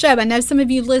 show after show. I know some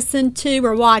of you listen to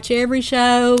or watch every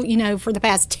show, for the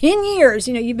past 10 years,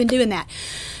 you've been doing that.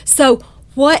 So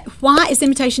why is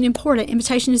imitation important?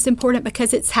 Imitation is important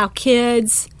because it's how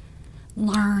kids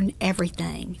learn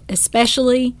everything,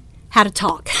 especially how to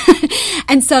talk.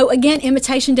 And so again,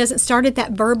 imitation doesn't start at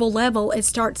that verbal level, it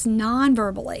starts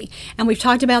non-verbally. And we've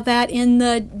talked about that in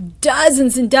the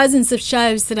dozens and dozens of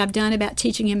shows that I've done about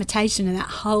teaching imitation and that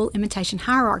whole imitation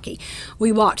hierarchy.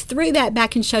 We walked through that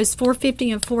back in shows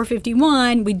 450 and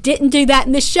 451. We didn't do that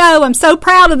in this show. I'm so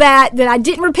proud of that I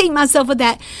didn't repeat myself with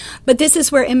that. But this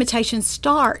is where imitation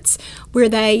starts, where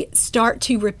they start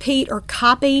to repeat or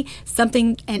copy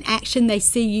something, an action they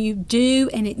see you do,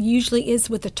 and it usually is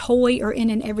with a toy toy or in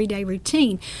an everyday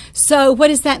routine. So what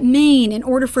does that mean? In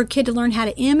order for a kid to learn how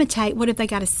to imitate, what have they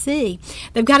got to see?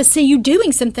 They've got to see you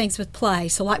doing some things with play.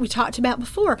 So like we talked about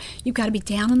before, you've got to be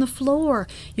down on the floor.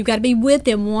 You've got to be with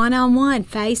them one-on-one,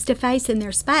 face-to-face in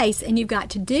their space, and you've got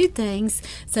to do things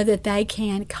so that they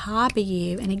can copy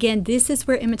you. And again, this is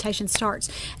where imitation starts.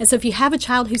 And so if you have a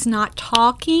child who's not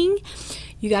talking,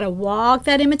 you got to walk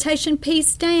that imitation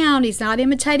piece down. He's not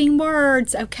imitating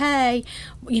words, okay,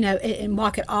 and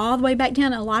walk it all the way back down.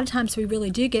 And a lot of times we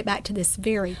really do get back to this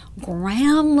very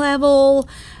ground level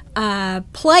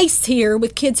place here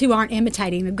with kids who aren't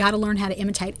imitating. They've got to learn how to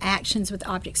imitate actions with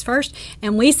objects first.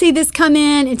 And we see this come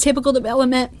in typical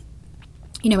development,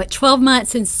 at 12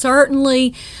 months and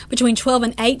certainly between 12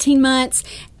 and 18 months.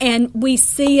 And we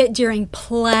see it during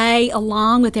play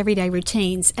along with everyday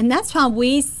routines. And that's why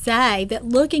we say that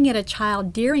looking at a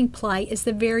child during play is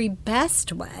the very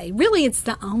best way. Really, it's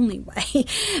the only way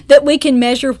that we can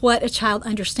measure what a child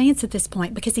understands at this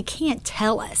point, because he can't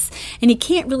tell us. And he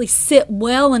can't really sit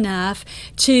well enough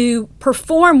to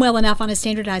perform well enough on a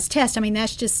standardized test. I mean,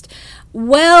 that's just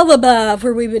well above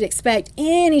where we would expect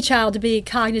any child to be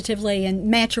cognitively and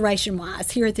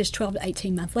maturation-wise here at this 12 to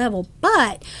 18-month level.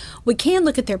 But we can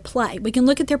look at their play. We can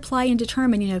look at their play and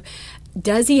determine,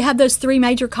 does he have those 3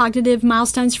 major cognitive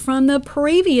milestones from the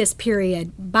previous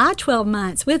period by 12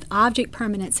 months with object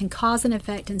permanence and cause and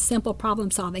effect and simple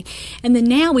problem solving? And then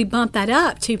now we bump that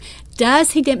up to,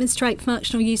 does he demonstrate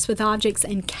functional use with objects,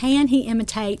 and can he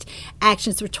imitate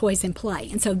actions with toys in play?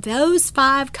 And so those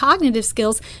 5 cognitive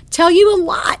skills tell you a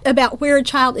lot about where a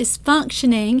child is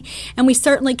functioning, and we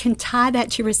certainly can tie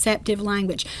that to receptive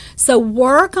language. So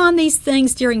work on these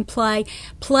things during play.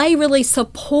 Play really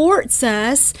supports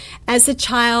us as a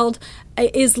child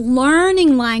is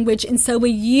learning language, and so we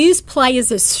use play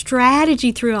as a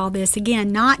strategy through all this.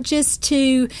 Again, not just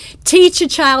to teach a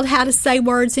child how to say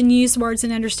words and use words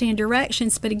and understand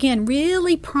directions, but again,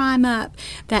 really prime up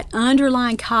that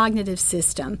underlying cognitive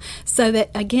system so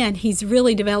that, again, he's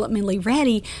really developmentally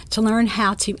ready to learn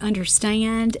how to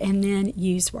understand and then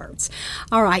use words.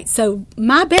 All right, so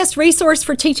my best resource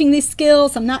for teaching these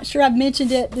skills, I'm not sure I've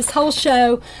mentioned it this whole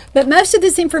show, but most of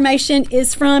this information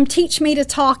is from Teach Me to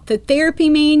Talk, the therapy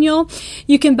manual.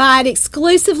 You can buy it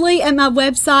exclusively at my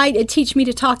website at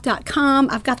teachmetotalk.com.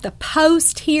 I've got the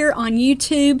post here on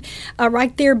YouTube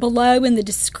right there below in the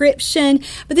description.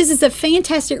 But this is a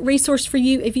fantastic resource for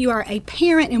you if you are a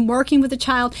parent and working with a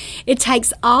child. It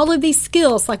takes all of these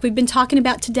skills like we've been talking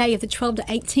about today at the 12 to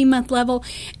 18 month level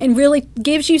and really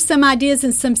gives you some ideas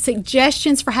and some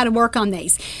suggestions for how to work on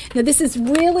these. Now, this is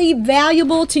really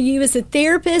valuable to you as a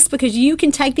therapist because you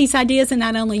can take these ideas and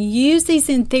not only use these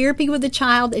in therapy with the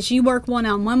child as you work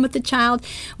one-on-one with the child,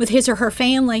 with his or her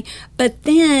family, but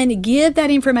then give that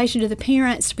information to the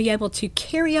parents to be able to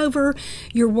carry over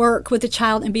your work with the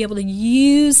child and be able to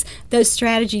use those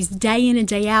strategies day in and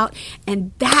day out.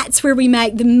 And that's where we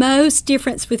make the most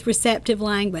difference with receptive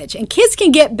language. And kids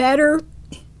can get better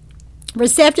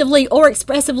receptively or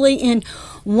expressively in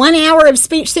 1 hour of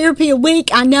speech therapy a week.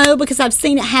 I know because I've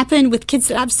seen it happen with kids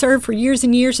that I've served for years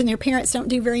and years, and their parents don't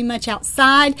do very much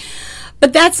outside.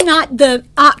 But that's not the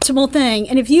optimal thing.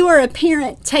 And if you are a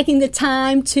parent taking the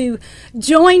time to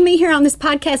join me here on this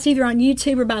podcast, either on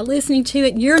YouTube or by listening to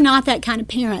it, you're not that kind of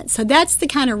parent. So that's the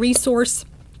kind of resource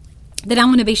that I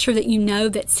want to be sure that you know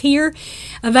that's here,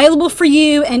 available for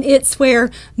you, and it's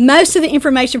where most of the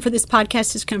information for this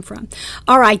podcast has come from.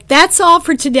 All right, that's all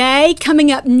for today.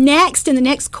 Coming up next in the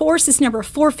next course is number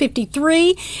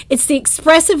 453. It's the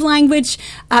expressive language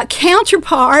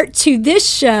counterpart to this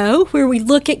show, where we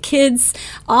look at kids,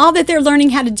 all that they're learning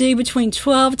how to do between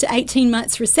 12 to 18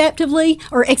 months receptively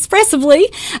or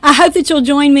expressively. I hope that you'll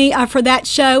join me for that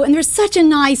show, and there's such a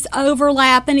nice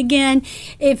overlap. And again,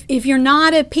 if you're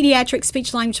not a pediatric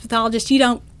speech language pathologist, you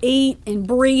don't eat and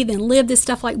breathe and live this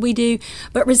stuff like we do,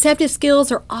 but receptive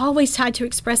skills are always tied to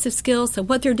expressive skills. So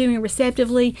what they're doing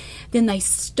receptively, then they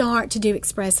start to do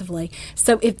expressively.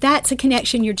 So if that's a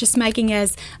connection you're just making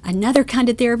as another kind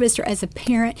of therapist or as a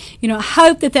parent, I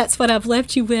hope that that's what I've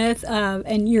left you with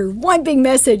and your one big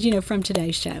message, from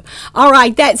today's show. All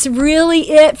right, that's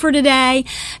really it for today.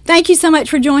 Thank you so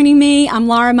much for joining me. I'm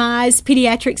Laura Mize,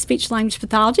 pediatric speech language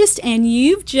pathologist, and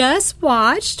you've just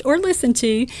watched or listened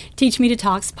to Teach Me to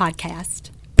Talk's podcast.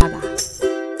 Bye-bye.